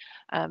industry?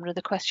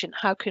 Another question,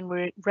 how can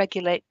we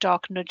regulate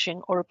dark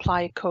nudging or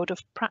apply a code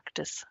of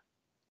practice?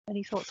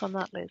 Any thoughts on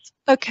that, Liz?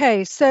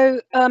 Okay, so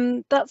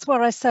that's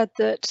where I said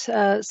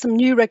that some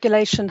new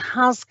regulation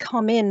has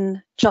come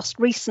in just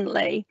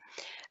recently.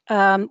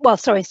 Well,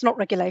 sorry, it's not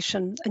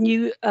regulation. A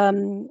new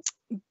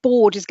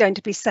board is going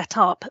to be set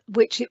up,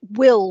 which it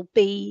will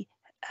be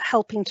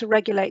helping to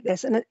regulate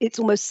this, and it's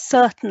almost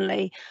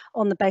certainly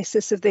on the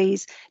basis of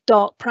these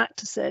dark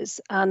practices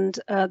and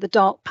the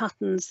dark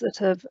patterns that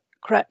have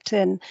crept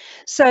in.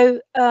 So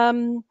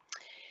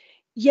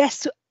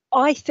yes,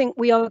 I think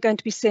we are going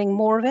to be seeing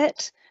more of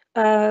it.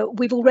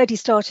 We've already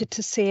started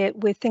to see it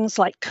with things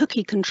like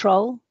cookie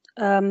control,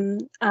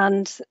 and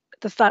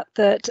the fact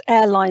that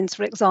airlines,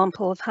 for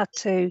example, have had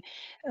to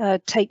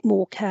take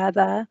more care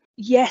there.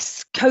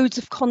 Yes, codes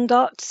of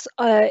conduct,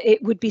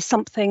 it would be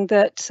something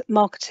that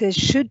marketers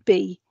should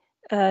be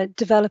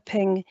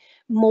developing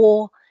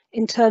more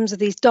in terms of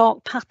these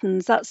dark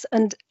patterns.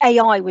 And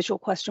AI was your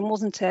question,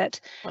 wasn't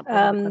it?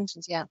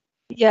 Questions, yeah.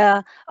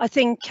 Yeah, I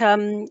think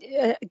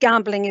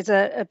gambling is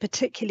a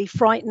particularly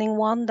frightening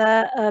one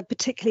there,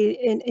 particularly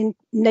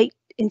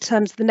in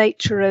terms of the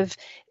nature of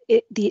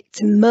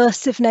its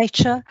immersive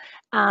nature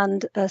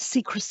and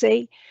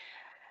secrecy.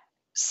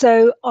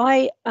 So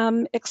I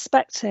am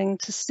expecting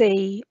to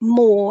see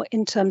more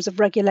in terms of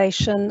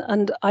regulation,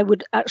 and I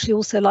would actually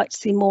also like to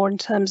see more in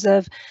terms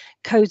of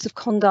codes of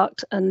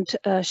conduct and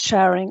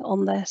sharing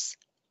on this.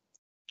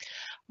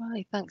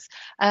 Right, thanks.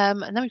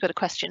 And then we've got a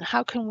question.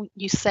 How can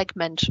you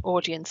segment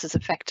audiences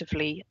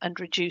effectively and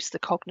reduce the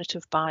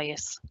cognitive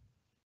bias?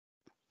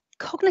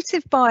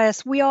 Cognitive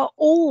bias, we are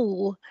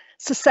all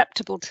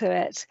susceptible to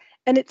it,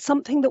 and it's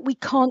something that we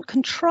can't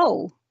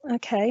control.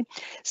 Okay,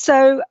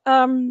 so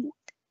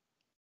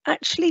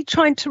actually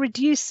trying to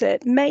reduce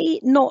it may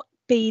not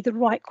be the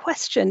right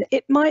question.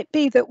 It might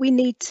be that we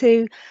need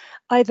to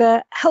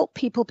either help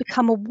people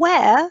become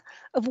aware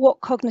of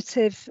what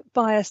cognitive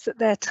bias that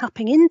they're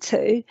tapping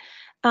into,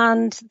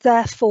 and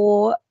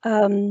therefore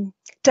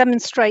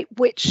demonstrate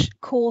which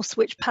course,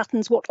 which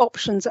patterns, what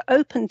options are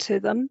open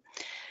to them.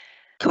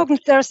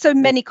 There are so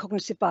many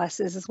cognitive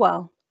biases as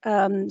well,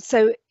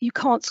 so you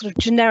can't sort of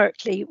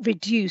generically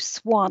reduce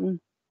one.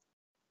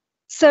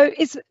 So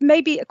it's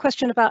maybe a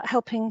question about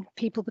helping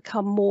people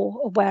become more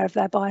aware of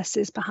their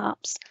biases,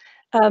 perhaps.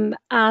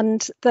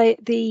 And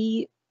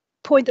the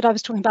point that I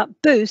was talking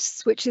about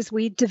boosts, which is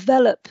we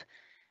develop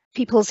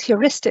people's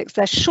heuristics,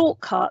 their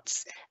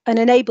shortcuts, and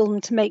enable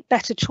them to make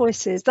better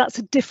choices. That's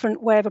a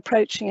different way of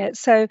approaching it.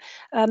 So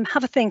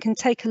have a think and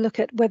take a look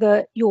at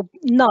whether your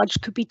nudge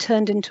could be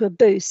turned into a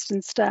boost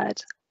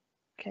instead.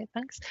 Okay,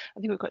 thanks. I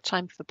think we've got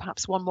time for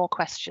perhaps one more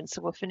question,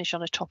 so we'll finish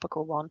on a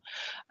topical one.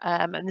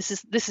 And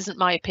this isn't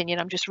my opinion.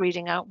 I'm just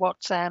reading out what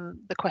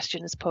the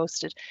question is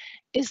posted.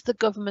 Is the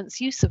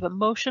government's use of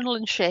emotional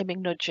and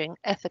shaming nudging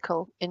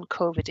ethical in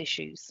COVID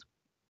issues?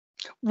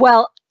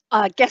 Well,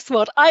 guess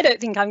what? I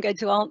don't think I'm going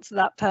to answer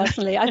that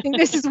personally. I think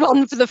this is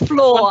one for the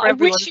floor. For I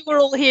everyone. wish you were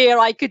all here.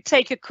 I could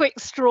take a quick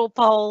straw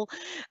poll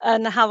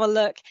and have a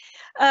look.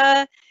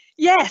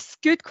 Yes,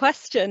 good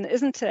question,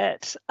 isn't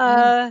it?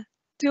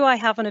 Do I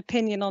have an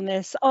opinion on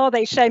this? Are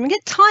they shaming?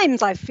 At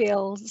times I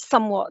feel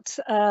somewhat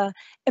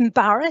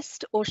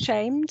embarrassed or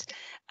shamed,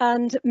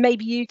 and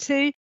maybe you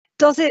too.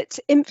 Does it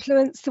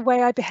influence the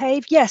way I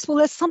behave? Yes. Well,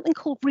 there's something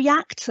called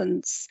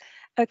reactance,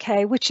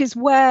 okay, which is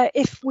where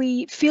if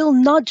we feel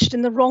nudged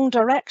in the wrong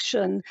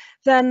direction,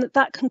 then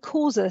that can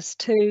cause us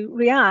to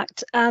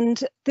react,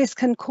 and this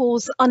can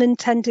cause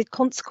unintended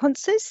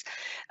consequences.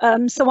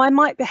 So I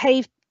might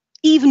behave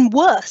even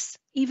worse,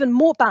 even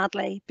more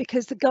badly,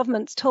 because the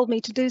government's told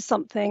me to do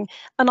something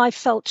and I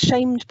felt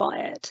shamed by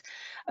it.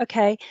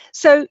 Okay,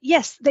 so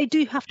yes, they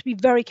do have to be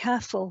very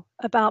careful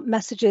about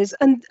messages.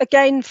 And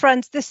again,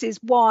 friends, this is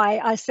why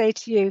I say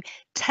to you,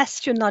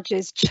 test your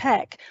nudges,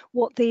 check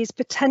what these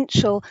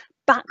potential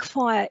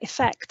backfire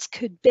effects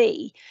could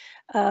be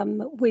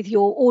with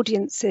your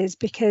audiences,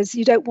 because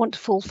you don't want to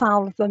fall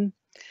foul of them.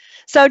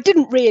 So I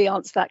didn't really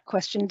answer that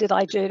question, did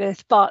I,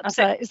 Judith? But is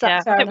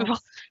that fair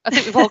enough? I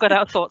think we've all got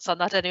our thoughts on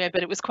that anyway,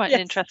 but it was quite Yes.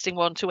 an interesting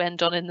one to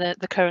end on in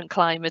the current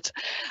climate.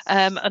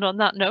 And on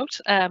that note,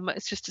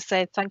 it's just to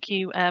say thank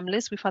you,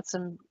 Liz. We've had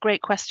some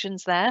great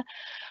questions there.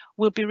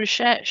 We'll be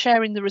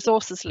sharing the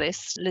resources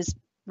list Liz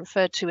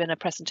referred to in her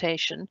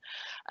presentation,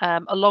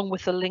 along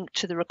with a link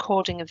to the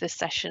recording of this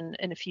session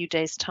in a few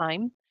days'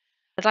 time.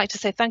 I'd like to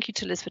say thank you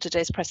to Liz for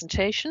today's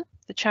presentation,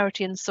 the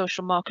Charity and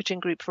Social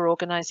Marketing Group for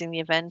organising the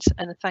event,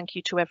 and a thank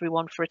you to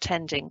everyone for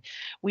attending.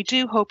 We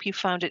do hope you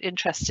found it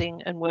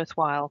interesting and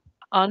worthwhile.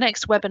 Our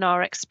next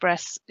webinar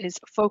express is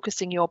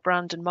Focusing Your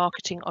Brand and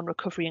Marketing on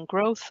Recovery and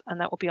Growth, and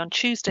that will be on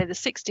Tuesday the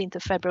 16th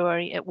of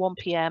February at 1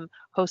 p.m,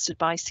 hosted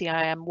by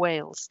CIM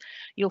Wales.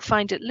 You'll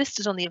find it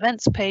listed on the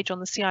events page on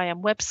the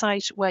CIM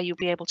website, where you'll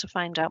be able to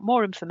find out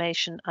more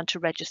information and to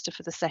register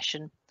for the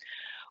session.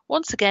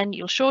 Once again,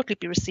 you'll shortly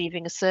be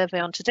receiving a survey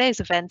on today's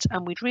event,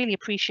 and we'd really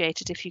appreciate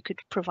it if you could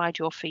provide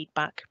your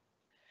feedback.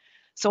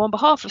 So on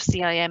behalf of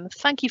CIM,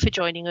 thank you for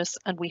joining us,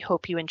 and we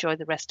hope you enjoy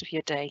the rest of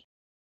your day.